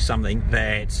might do something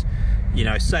that, you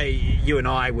know, say you and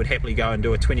I would happily go and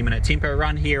do a 20-minute tempo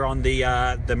run here on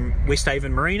the West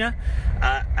Haven Marina.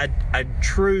 A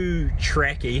true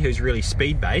trackie who's really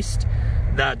speed-based,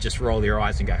 they'd just roll their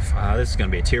eyes and go, this is going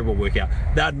to be a terrible workout.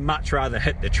 They'd much rather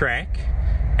hit the track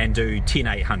and do 10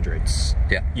 800s.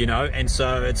 You know, and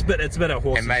so it's a bit of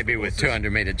horses. And maybe with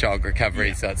 200-metre jog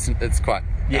recovery, so it's quite.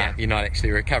 You're not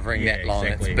actually recovering that long.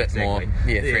 It's a bit more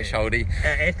thresholdy.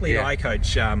 Athlete I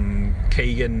coach,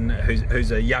 Keegan,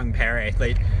 who's a young para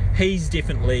athlete, he's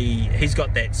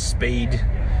got that speed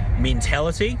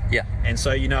mentality. Yeah. And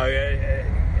so,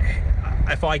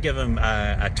 if I give him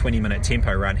a 20-minute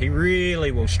tempo run, he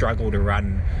really will struggle to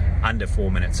run under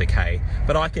 4 minutes a K.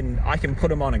 But I can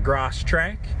put him on a grass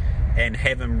track and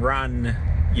have him run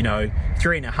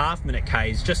 3.5 minute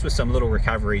Ks just with some little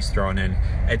recoveries thrown in.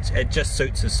 It just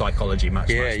suits his psychology much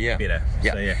better. Yeah.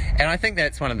 So, And I think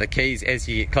that's one of the keys as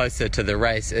you get closer to the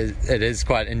race. It is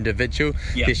quite individual.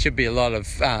 Yeah. There should be a lot of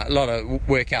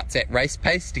workouts at race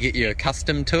pace to get you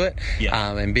accustomed to it,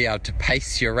 and be able to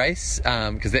pace your race,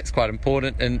 because that's quite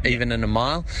important even in a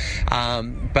mile.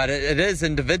 But it is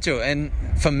individual. And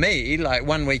for me, like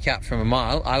 1 week out from a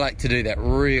mile, I like to do that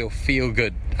real feel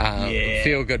good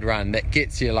run that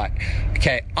gets you like,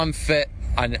 okay, I'm fit,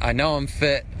 I know I'm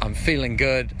fit, I'm feeling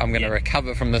good, I'm going to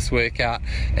recover from this workout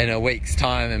in a week's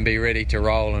time and be ready to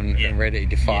roll and ready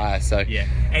to fire.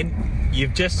 And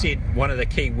you've just said one of the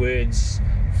key words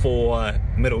for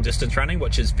middle distance running,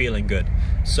 which is feeling good.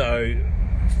 So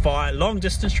long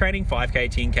distance training, 5k,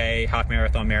 10k, half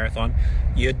marathon,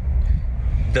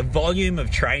 the volume of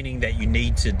training that you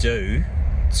need to do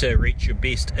to reach your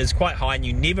best is quite high, and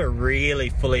you never really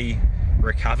fully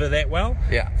recover that well.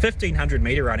 1500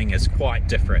 meter running is quite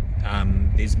different.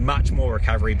 There's much more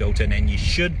recovery built in, and you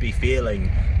should be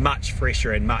feeling much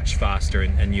fresher and much faster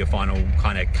in your final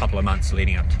kind of couple of months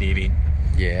leading up to the event.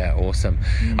 Yeah, awesome.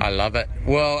 I love it.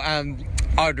 Well,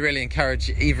 I would really encourage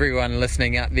everyone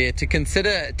listening out there to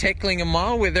consider tackling a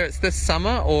mile, whether it's this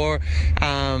summer or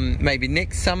maybe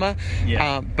next summer.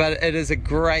 But it is a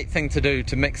great thing to do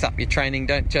to mix up your training.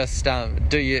 Don't just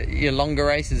do your longer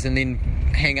races and then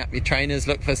hang up your trainers.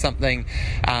 Look for something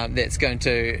that's going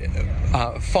to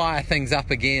fire things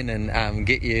up again and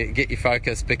get you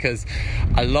focused, because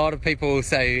a lot of people will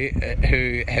say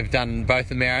who have done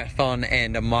both a marathon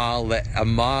and a mile that a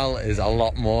mile is a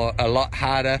lot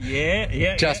harder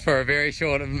just for a very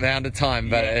short amount of time,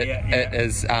 but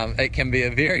it can be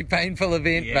a very painful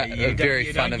event, but a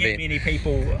very fun event. You don't get many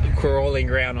people crawling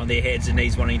around on their heads and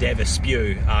knees wanting to have a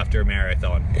spew after a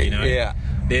marathon,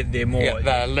 they're more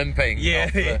they're limping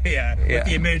with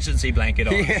the emergency blanket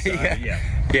on.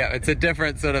 It's a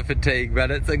different sort of fatigue,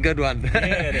 but it's a good one.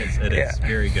 It is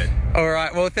very good. All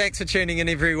right, well, thanks for tuning in,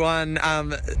 everyone.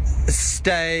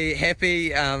 Stay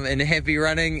happy and happy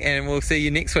running, and we'll see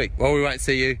you next week. Well, we won't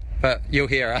see you, but you'll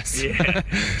hear us.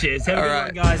 Cheers. Have a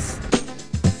good one, guys.